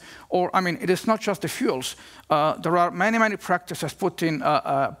instance. Or, I mean, it is not just the fuels. There are many practices put in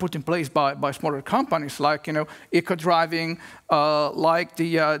place by smaller companies, like eco driving, like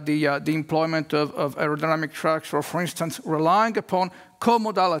the employment of aerodynamic trucks, or for instance, relying upon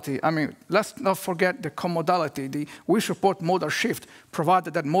co-modality. I mean, let's not forget the co-modality. We support modal shift,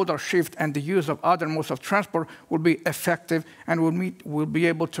 provided that modal shift and the use of other modes of transport will be effective and will be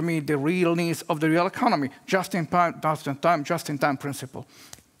able to meet the real needs of the real economy, just in time principle.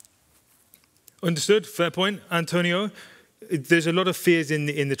 Understood. Fair point. Antonio, there's a lot of fears in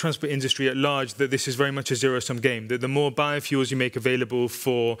the transport industry at large that this is very much a zero-sum game, that the more biofuels you make available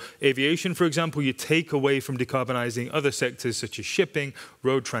for aviation, for example, you take away from decarbonizing other sectors such as shipping,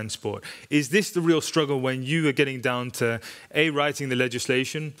 road transport. Is this the real struggle when you are getting down to A, writing the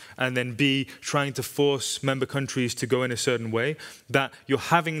legislation, and then B, trying to force member countries to go in a certain way, that you're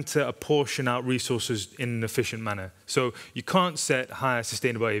having to apportion out resources in an efficient manner? So you can't set higher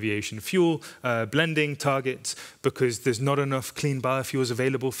sustainable aviation fuel blending targets because there's not enough clean biofuels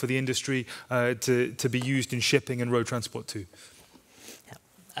available for the industry to be used in shipping and road transport too.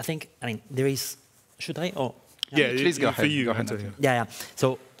 Yeah. I mean, there is, should I? Oh. Yeah, please go ahead. For you, go ahead, Antonio. Yeah.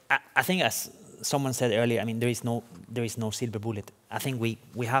 So I think as someone said earlier, I mean, there is no silver bullet. I think we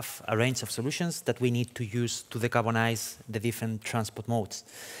have a range of solutions that we need to use to decarbonize the different transport modes.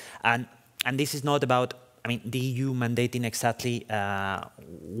 And this is not about, I mean, the EU mandating exactly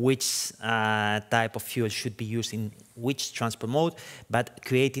which type of fuel should be used in which transport mode, but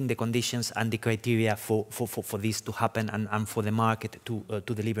creating the conditions and the criteria for this to happen and for the market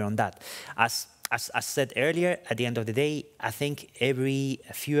to deliver on that. As said earlier, at the end of the day, I think every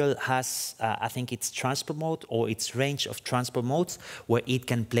fuel has, I think, its transport mode or its range of transport modes where it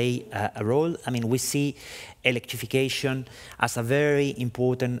can play a role. I mean, we see electrification as a very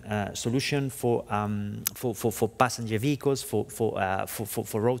important solution for passenger vehicles, for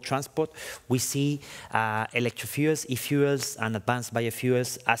road transport. We see electrofuels, e-fuels, and advanced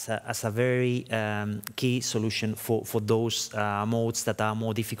biofuels as a very key solution for those modes that are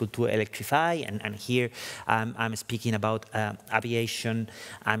more difficult to electrify. And here I'm speaking about aviation,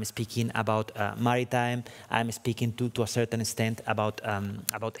 I'm speaking about maritime, I'm speaking to a certain extent about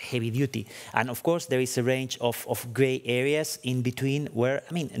heavy duty. And of course, there is a range of gray areas in between where,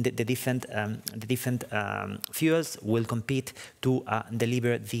 I mean, the different fuels will compete to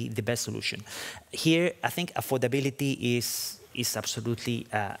deliver the best solution. Here, I think affordability is absolutely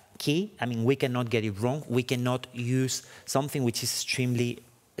key. I mean, we cannot get it wrong. We cannot use something which is extremely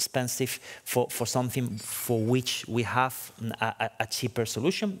expensive for something for which we have a cheaper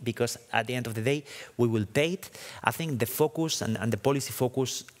solution, because at the end of the day, we will pay it. I think the focus and the policy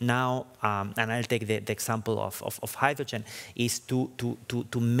focus now, and I'll take the example of hydrogen, is to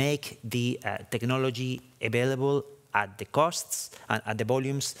make the technology available at the costs and at the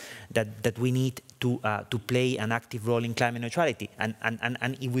volumes that we need to play an active role in climate neutrality. And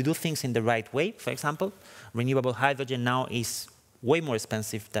if we do things in the right way, for example, renewable hydrogen now is way more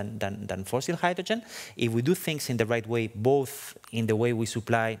expensive than fossil hydrogen. If we do things in the right way, both in the way we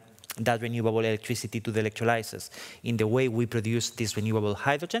supply that renewable electricity to the electrolyzers, in the way we produce this renewable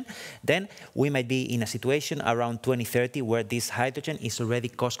hydrogen, then we might be in a situation around 2030 where this hydrogen is already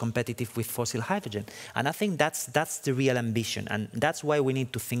cost competitive with fossil hydrogen. And I think that's the real ambition. And that's why we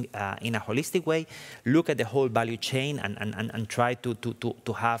need to think in a holistic way, look at the whole value chain and try to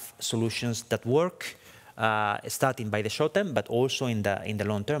have solutions that work, starting by the short term, but also in the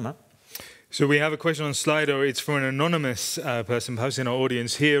long term. So we have a question on Slido. It's from an anonymous person, perhaps in our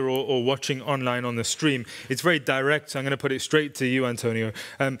audience here or watching online on the stream. It's very direct, so I'm going to put it straight to you, Antonio.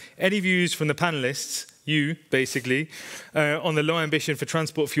 Any views from the panelists, you basically, on the low ambition for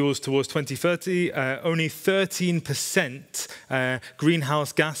transport fuels towards 2030? Only 13%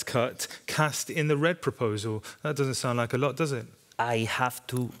 greenhouse gas cut cast in the red proposal. That doesn't sound like a lot, does it? I have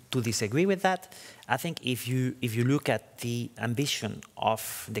to disagree with that. I think if you look at the ambition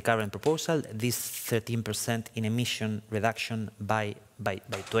of the current proposal, this 13% in emission reduction by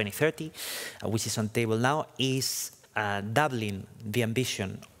 2030, which is on table now, is doubling the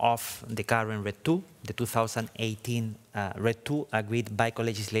ambition of the current RED II, the 2018 RED II, agreed by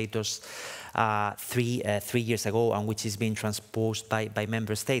co-legislators 3 years ago, and which is being transposed by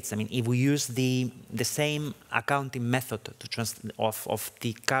member states. I mean, if we use the same accounting method of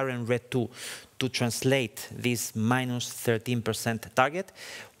the current RED II to translate this minus 13% target,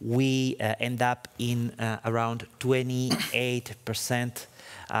 we end up in around 28%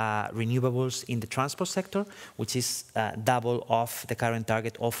 renewables in the transport sector, which is double of the current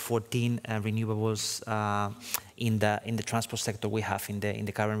target of 14 renewables in the transport sector we have in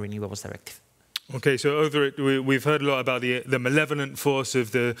the current renewables directive. Okay, so over it, we've heard a lot about the malevolent force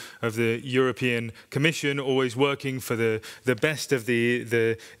of the European Commission, always working for the best of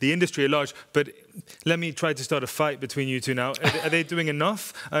the industry at large. But let me try to start a fight between you two now. Are they doing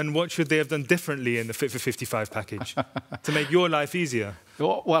enough? And what should they have done differently in the Fit for 55 package to make your life easier?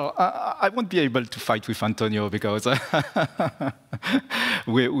 Well, I won't be able to fight with Antonio because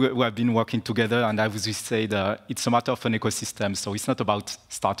we have been working together, and as we said, it's a matter of an ecosystem. So it's not about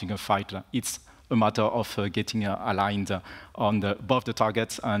starting a fight. It's a matter of getting aligned on both the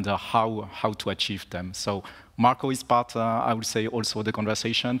targets and how to achieve them. So Marco is part, I would say, also the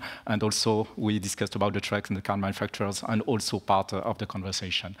conversation, and also we discussed about the trucks and the car manufacturers, and also part of the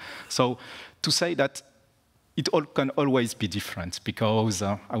conversation. So to say that it all can always be different, because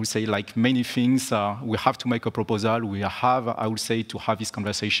I would say, like many things, we have to make a proposal. We have, I would say, to have this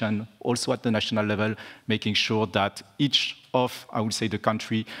conversation also at the national level, making sure that each of, I would say, the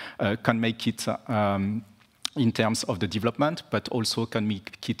country can make it in terms of the development, but also can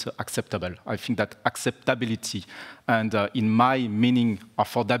make it acceptable. I think that acceptability and, in my meaning,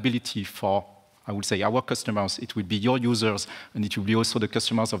 affordability for, I would say, our customers, it will be your users, and it will be also the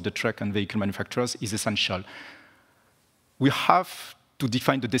customers of the truck and vehicle manufacturers, is essential. We have to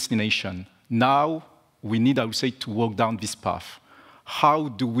define the destination. Now, we need, I would say, to walk down this path. How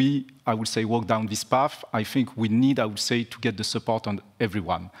do we, I would say, walk down this path? I think we need, I would say, to get the support on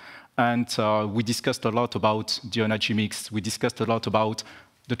everyone. And we discussed a lot about the energy mix. We discussed a lot about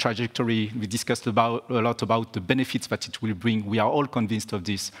the trajectory. We discussed a lot about the benefits that it will bring. We are all convinced of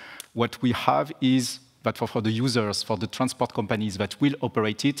this. What we have is that for the users, for the transport companies that will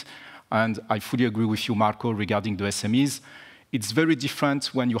operate it, and I fully agree with you, Marco, regarding the SMEs, it's very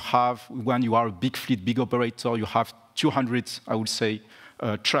different when you are a big fleet, big operator, you have 200, I would say,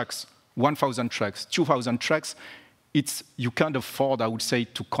 trucks, 1,000 trucks, 2,000 trucks. You can't afford, I would say,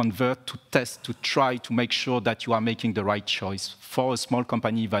 to convert, to test, to try to make sure that you are making the right choice. For a small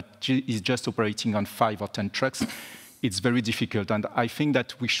company that is just operating on 5 or 10 trucks, it's very difficult. And I think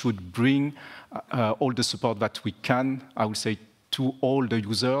that we should bring all the support that we can, I would say, to all the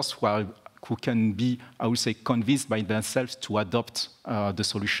users who can be, I would say, convinced by themselves to adopt the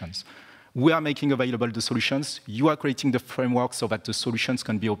solutions. We are making available the solutions. You are creating the framework so that the solutions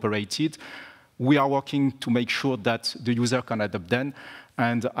can be operated. We are working to make sure that the user can adopt them.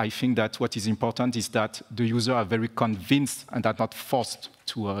 And I think that what is important is that the users are very convinced and are not forced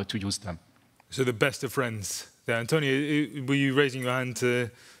to use them. So the best of friends. Yeah, Antonio, were you raising your hand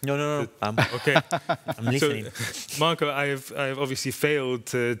to... No. Okay. I'm listening. So, Marco, I have obviously failed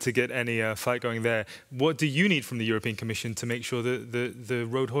to get any fight going there. What do you need from the European Commission to make sure that the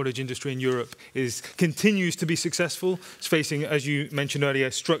road haulage industry in Europe continues to be successful? It's facing, as you mentioned earlier,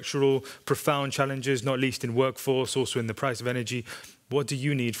 structural, profound challenges, not least in workforce, also in the price of energy. What do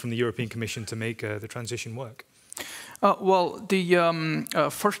you need from the European Commission to make the transition work? Well,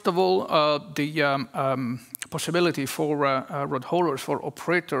 first of all, the possibility for road haulers, for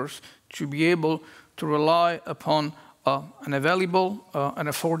operators, to be able to rely upon an available and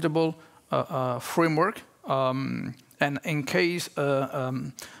affordable framework. And in case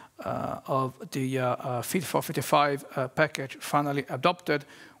of the Fit for 55 package finally adopted,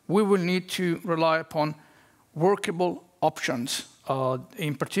 we will need to rely upon workable options.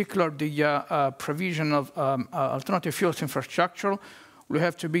 In particular, the provision of alternative fuels infrastructure will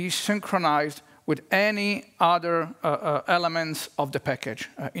have to be synchronized with any other elements of the package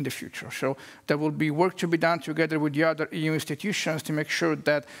in the future. So there will be work to be done together with the other EU institutions to make sure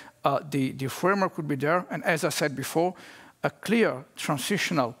that the framework will be there. And as I said before, a clear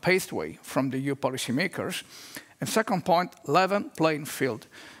transitional pathway from the EU policymakers. And second point, level playing field.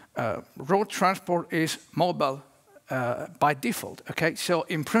 Road transport is mobile by default, okay? So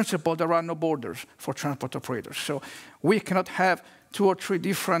in principle, there are no borders for transport operators. So we cannot have 2 or 3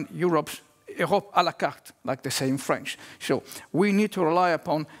 different Europe à la carte, like they say in French. So we need to rely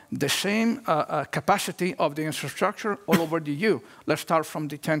upon the same capacity of the infrastructure all over the EU. Let's start from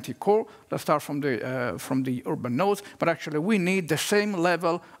the TEN-T core, let's start from the urban nodes, but actually we need the same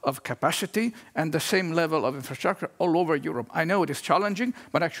level of capacity and the same level of infrastructure all over Europe. I know it is challenging,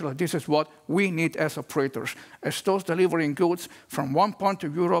 but actually this is what we need as operators, as those delivering goods from one point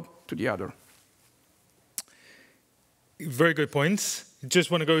of Europe to the other. Very good points.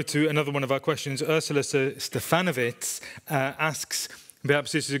 Just want to go to another one of our questions. Ursula Stefanovic asks,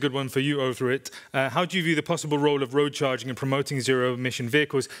 perhaps this is a good one for you, Othrit. How do you view the possible role of road charging in promoting zero-emission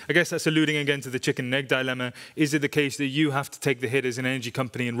vehicles? I guess that's alluding again to the chicken and egg dilemma. Is it the case that you have to take the hit as an energy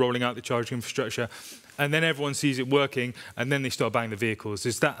company in rolling out the charging infrastructure, and then everyone sees it working, and then they start buying the vehicles?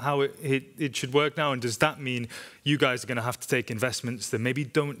 Is that how it should work now? And does that mean you guys are going to have to take investments that maybe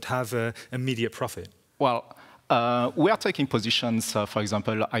don't have an immediate profit? Well, we are taking positions. For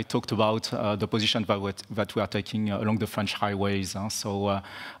example, I talked about the position that we are taking along the French highways. So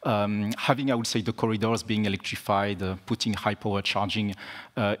having, I would say, the corridors being electrified, putting high-power charging,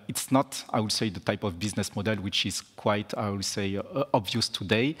 it's not, I would say, the type of business model which is quite, I would say, obvious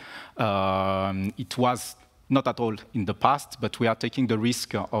today. It was not at all in the past, but we are taking the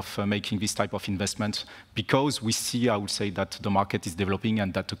risk of making this type of investment because we see, I would say, that the market is developing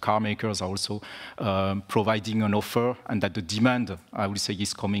and that the car makers are also providing an offer and that the demand, I would say,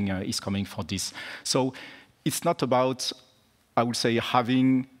 is coming for this. So it's not about, I would say,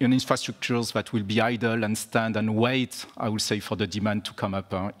 having infrastructures that will be idle and stand and wait, I would say, for the demand to come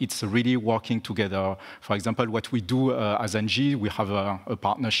up. It's really working together. For example, what we do as ENGIE, we have a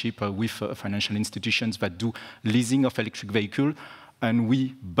partnership with financial institutions that do leasing of electric vehicles, and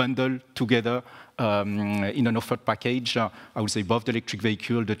we bundle together in an offered package, I would say, both the electric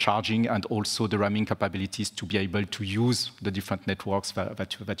vehicle, the charging, and also the ramming capabilities to be able to use the different networks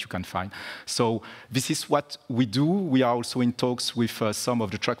that you can find. So this is what we do. We are also in talks with some of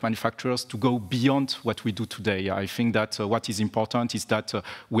the truck manufacturers to go beyond what we do today. I think that what is important is that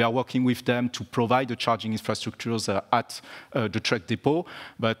we are working with them to provide the charging infrastructures at the truck depot,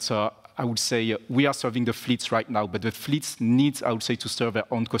 but I would say, we are serving the fleets right now, but the fleets need, I would say, to serve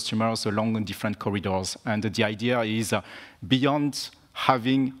their own customers along different corridors. And the idea is beyond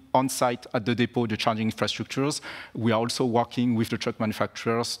having on-site at the depot the charging infrastructures, we are also working with the truck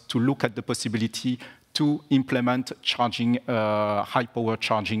manufacturers to look at the possibility to implement charging, high-power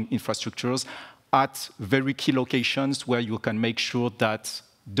charging infrastructures at very key locations where you can make sure that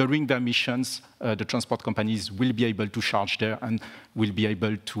during their missions, the transport companies will be able to charge there and will be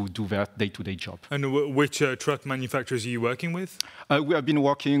able to do their day-to-day job. And which truck manufacturers are you working with? We have been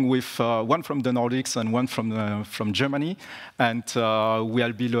working with one from the Nordics and one from Germany. And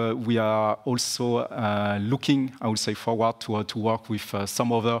we are also looking, I would say, forward to work with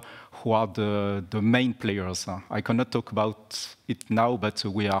some other who are the main players. I cannot talk about it now, but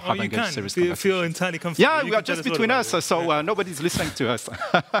we are having a serious conversation. Feel entirely comfortable. Yeah, we are just between us, so nobody's listening to us.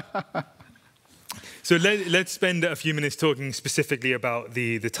 So let's spend a few minutes talking specifically about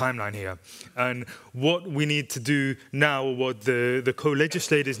the timeline here and what we need to do now, what the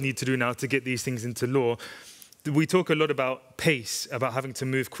co-legislators need to do now to get these things into law. We talk a lot about pace, about having to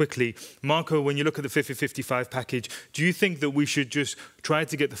move quickly. Marco, when you look at the Fit for 55 package, do you think that we should just try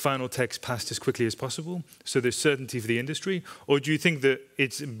to get the final text passed as quickly as possible so there's certainty for the industry? Or do you think that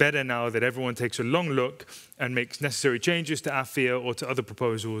it's better now that everyone takes a long look and makes necessary changes to AFIA or to other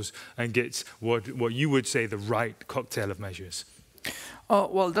proposals and gets what you would say the right cocktail of measures?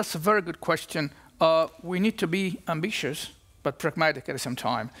 Well, that's a very good question. We need to be ambitious, but pragmatic at the same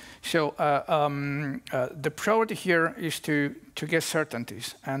time. So the priority here is to get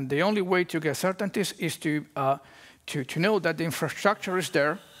certainties. And the only way to get certainties is to know that the infrastructure is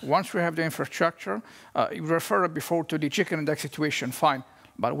there. Once we have the infrastructure, you referred before to the chicken and egg situation, fine.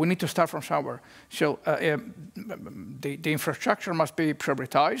 But we need to start from somewhere. So the infrastructure must be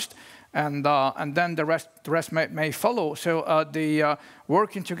prioritized. And then the rest may follow. So the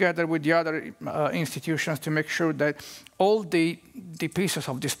working together with the other institutions to make sure that all the pieces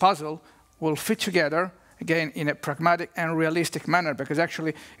of this puzzle will fit together, again, in a pragmatic and realistic manner, because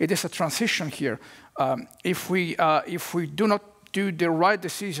actually it is a transition here. If we do not do the right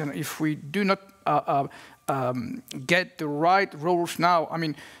decision, if we do not get the right rules now, I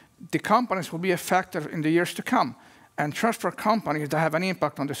mean, the companies will be a factor in the years to come. And transport companies that have an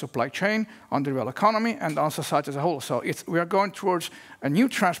impact on the supply chain, on the real economy, and on society as a whole. So we are going towards a new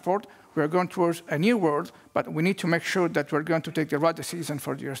transport, we are going towards a new world, but we need to make sure that we're going to take the right decision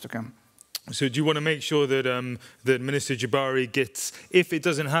for the years to come. So do you want to make sure that, that Minister Jabari gets, if it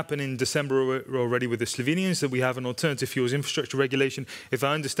doesn't happen in December already with the Slovenians, that we have an alternative fuels infrastructure regulation? If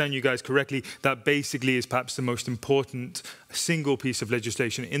I understand you guys correctly, that basically is perhaps the most important single piece of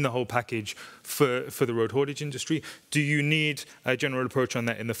legislation in the whole package for the road haulage industry. Do you need a general approach on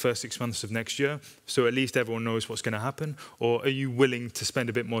that in the first 6 months of next year, so at least everyone knows what's going to happen? Or are you willing to spend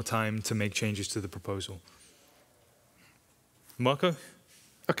a bit more time to make changes to the proposal? Marco?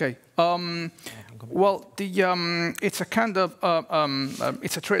 Okay. Well, it's a kind of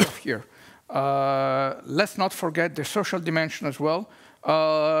it's a trade-off here. Let's not forget the social dimension as well.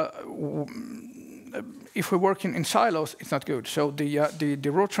 If we work in silos, it's not good. So the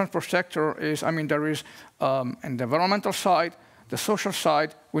road transport sector is, I mean, there is an environmental side, the social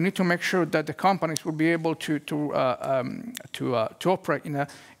side. We need to make sure that the companies will be able to operate in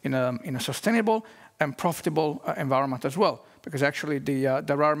a sustainable and profitable environment as well. Because actually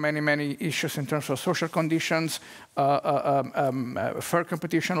there are many issues in terms of social conditions, fair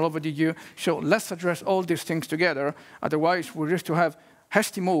competition all over the EU. So let's address all these things together. Otherwise, we risk to have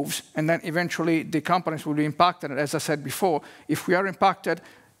hasty moves, and then eventually the companies will be impacted. As I said before, if we are impacted,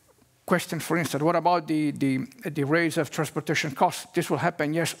 question, for instance, what about the raise of transportation costs? This will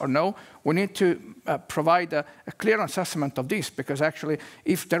happen, yes or no? We need to provide a clear assessment of this, because actually,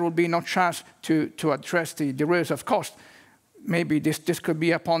 if there will be no chance to address the raise of cost, maybe this could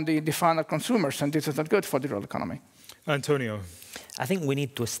be upon the final consumers, and this is not good for the real economy. Antonio. I think we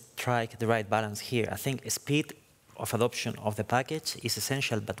need to strike the right balance here. I think speed of adoption of the package is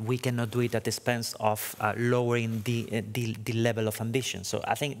essential, but we cannot do it at the expense of lowering the level of ambition. So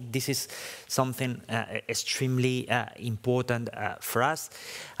I think this is something extremely important for us.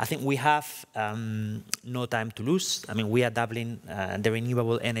 I think we have no time to lose. I mean, we are doubling the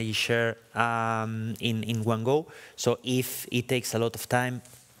renewable energy share in one go. So if it takes a lot of time,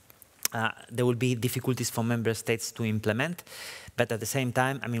 there will be difficulties for member states to implement. But at the same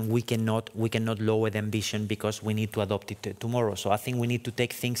time, I mean, we cannot lower the ambition because we need to adopt it tomorrow. So I think we need to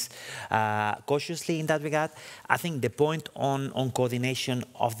take things cautiously in that regard. I think the point on coordination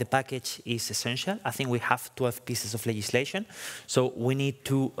of the package is essential. I think we have 12 pieces of legislation. So we need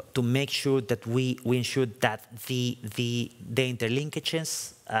to make sure that we ensure that the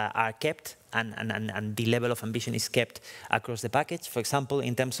interlinkages are kept and the level of ambition is kept across the package. For example,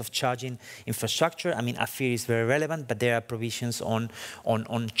 in terms of charging infrastructure, I mean, AFIR is very relevant, but there are provisions on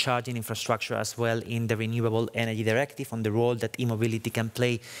charging infrastructure as well in the Renewable Energy Directive, on the role that e-mobility can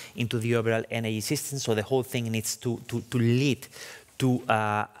play into the overall energy system. So the whole thing needs to lead to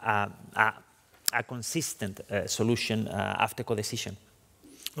a consistent solution after co-decision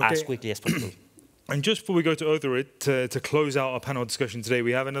as quickly as possible. And just before we go to Otherid, to close out our panel discussion today,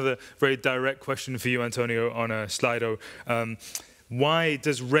 we have another very direct question for you, Antonio, on Slido. Why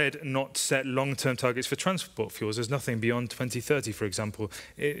does RED not set long-term targets for transport fuels? There's nothing beyond 2030, for example.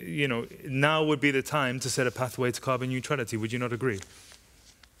 You know, now would be the time to set a pathway to carbon neutrality. Would you not agree?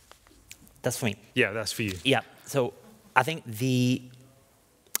 That's for me. Yeah, that's for you. Yeah. So I think the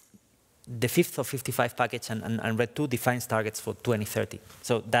fifth of 55 package and RED 2 defines targets for 2030.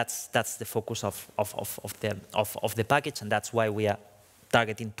 So that's the focus of the package, and that's why we are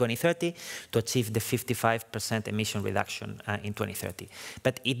targeting 2030 to achieve the 55% emission reduction in 2030.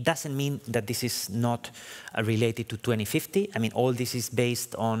 But it doesn't mean that this is not related to 2050. I mean, all this is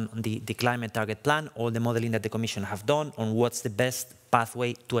based on the climate target plan, all the modeling that the Commission have done on what's the best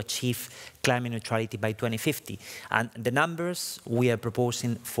pathway to achieve climate neutrality by 2050. And the numbers we are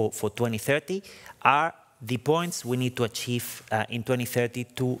proposing for 2030 are the points we need to achieve in 2030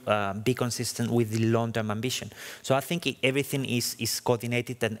 to be consistent with the long-term ambition. So I think everything is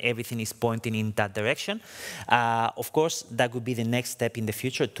coordinated and everything is pointing in that direction. Of course, that would be the next step in the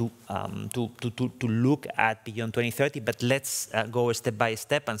future to look at beyond 2030, but let's go step by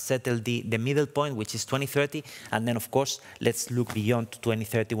step and settle the middle point, which is 2030, and then, of course, let's look beyond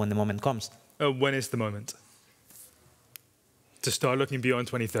 2030 when the moment comes. When is the moment to start looking beyond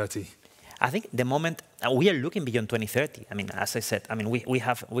 2030? I think the moment we are looking beyond 2030. I mean, as I said, I mean we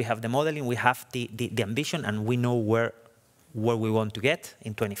have the modeling, we have the ambition, and we know where we want to get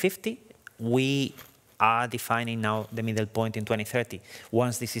in 2050. We are defining now the middle point in 2030.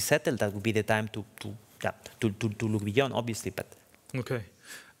 Once this is settled, that will be the time to look beyond, obviously. But okay.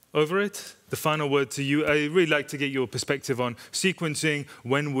 Otherid, the final word to you. I'd really like to get your perspective on sequencing.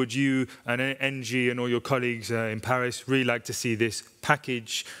 When would you and NG and all your colleagues in Paris really like to see this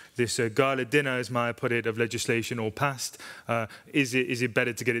package, this gala dinner, as Maya put it, of legislation all passed? Is it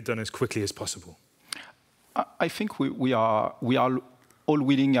better to get it done as quickly as possible? I think we are all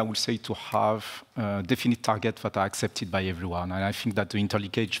willing, I would say, to have definite targets that are accepted by everyone. And I think that the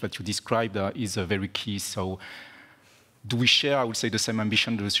interlinkage that you described is very key. So, do we share, I would say, the same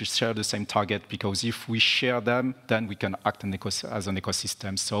ambition? Do we share the same target? Because if we share them, then we can act as an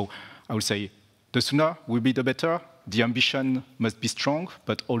ecosystem. So I would say the sooner will be the better. The ambition must be strong,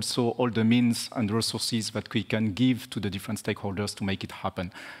 but also all the means and resources that we can give to the different stakeholders to make it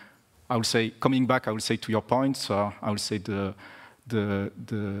happen. I would say, coming back, I would say to your point, I would say the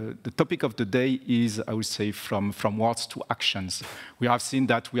topic of the day is, I would say, from words to actions. We have seen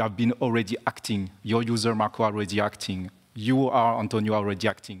that we have been already acting. Your user, Marco, are already acting. You are, Antonio, already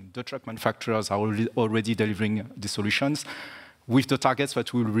acting. The truck manufacturers are already delivering the solutions. With the targets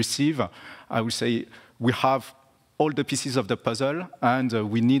that we will receive, I would say we have all the pieces of the puzzle, and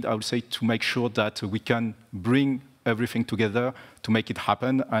we need, I would say, to make sure that we can bring everything together to make it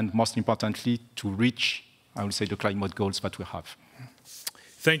happen, and most importantly, to reach, I would say, the climate goals that we have.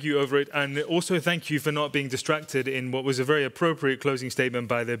 Thank you, Otherid, and also thank you for not being distracted in what was a very appropriate closing statement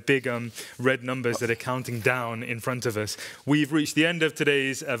by the big red numbers that are counting down in front of us. We've reached the end of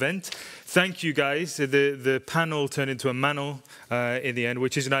today's event. Thank you, guys. The panel turned into a manel in the end,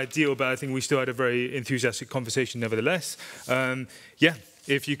 which isn't ideal, but I think we still had a very enthusiastic conversation nevertheless. Yeah,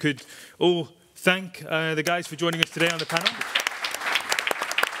 if you could all thank the guys for joining us today on the panel.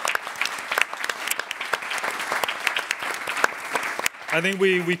 I think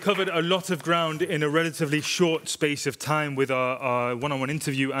we covered a lot of ground in a relatively short space of time with our one-on-one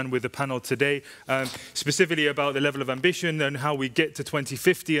interview and with the panel today, specifically about the level of ambition and how we get to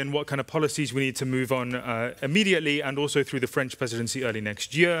 2050 and what kind of policies we need to move on immediately and also through the French presidency early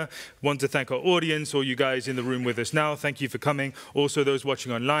next year. Want to thank our audience, all you guys in the room with us now. Thank you for coming. Also those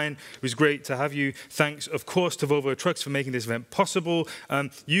watching online, it was great to have you. Thanks, of course, to Volvo Trucks for making this event possible.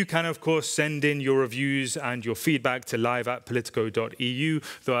 You can, of course, send in your reviews and your feedback to live@politico.eu. politico.eu,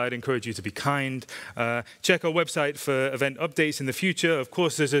 though I'd encourage you to be kind. Check our website for event updates in the future. Of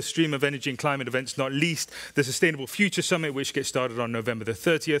course, there's a stream of energy and climate events, not least the Sustainable Future Summit, which gets started on November the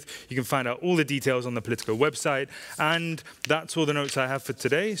 30th. You can find out all the details on the Politico website. And that's all the notes I have for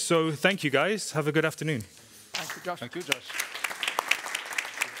today. So thank you, guys. Have a good afternoon. Thank you, Josh. Thank you, Josh.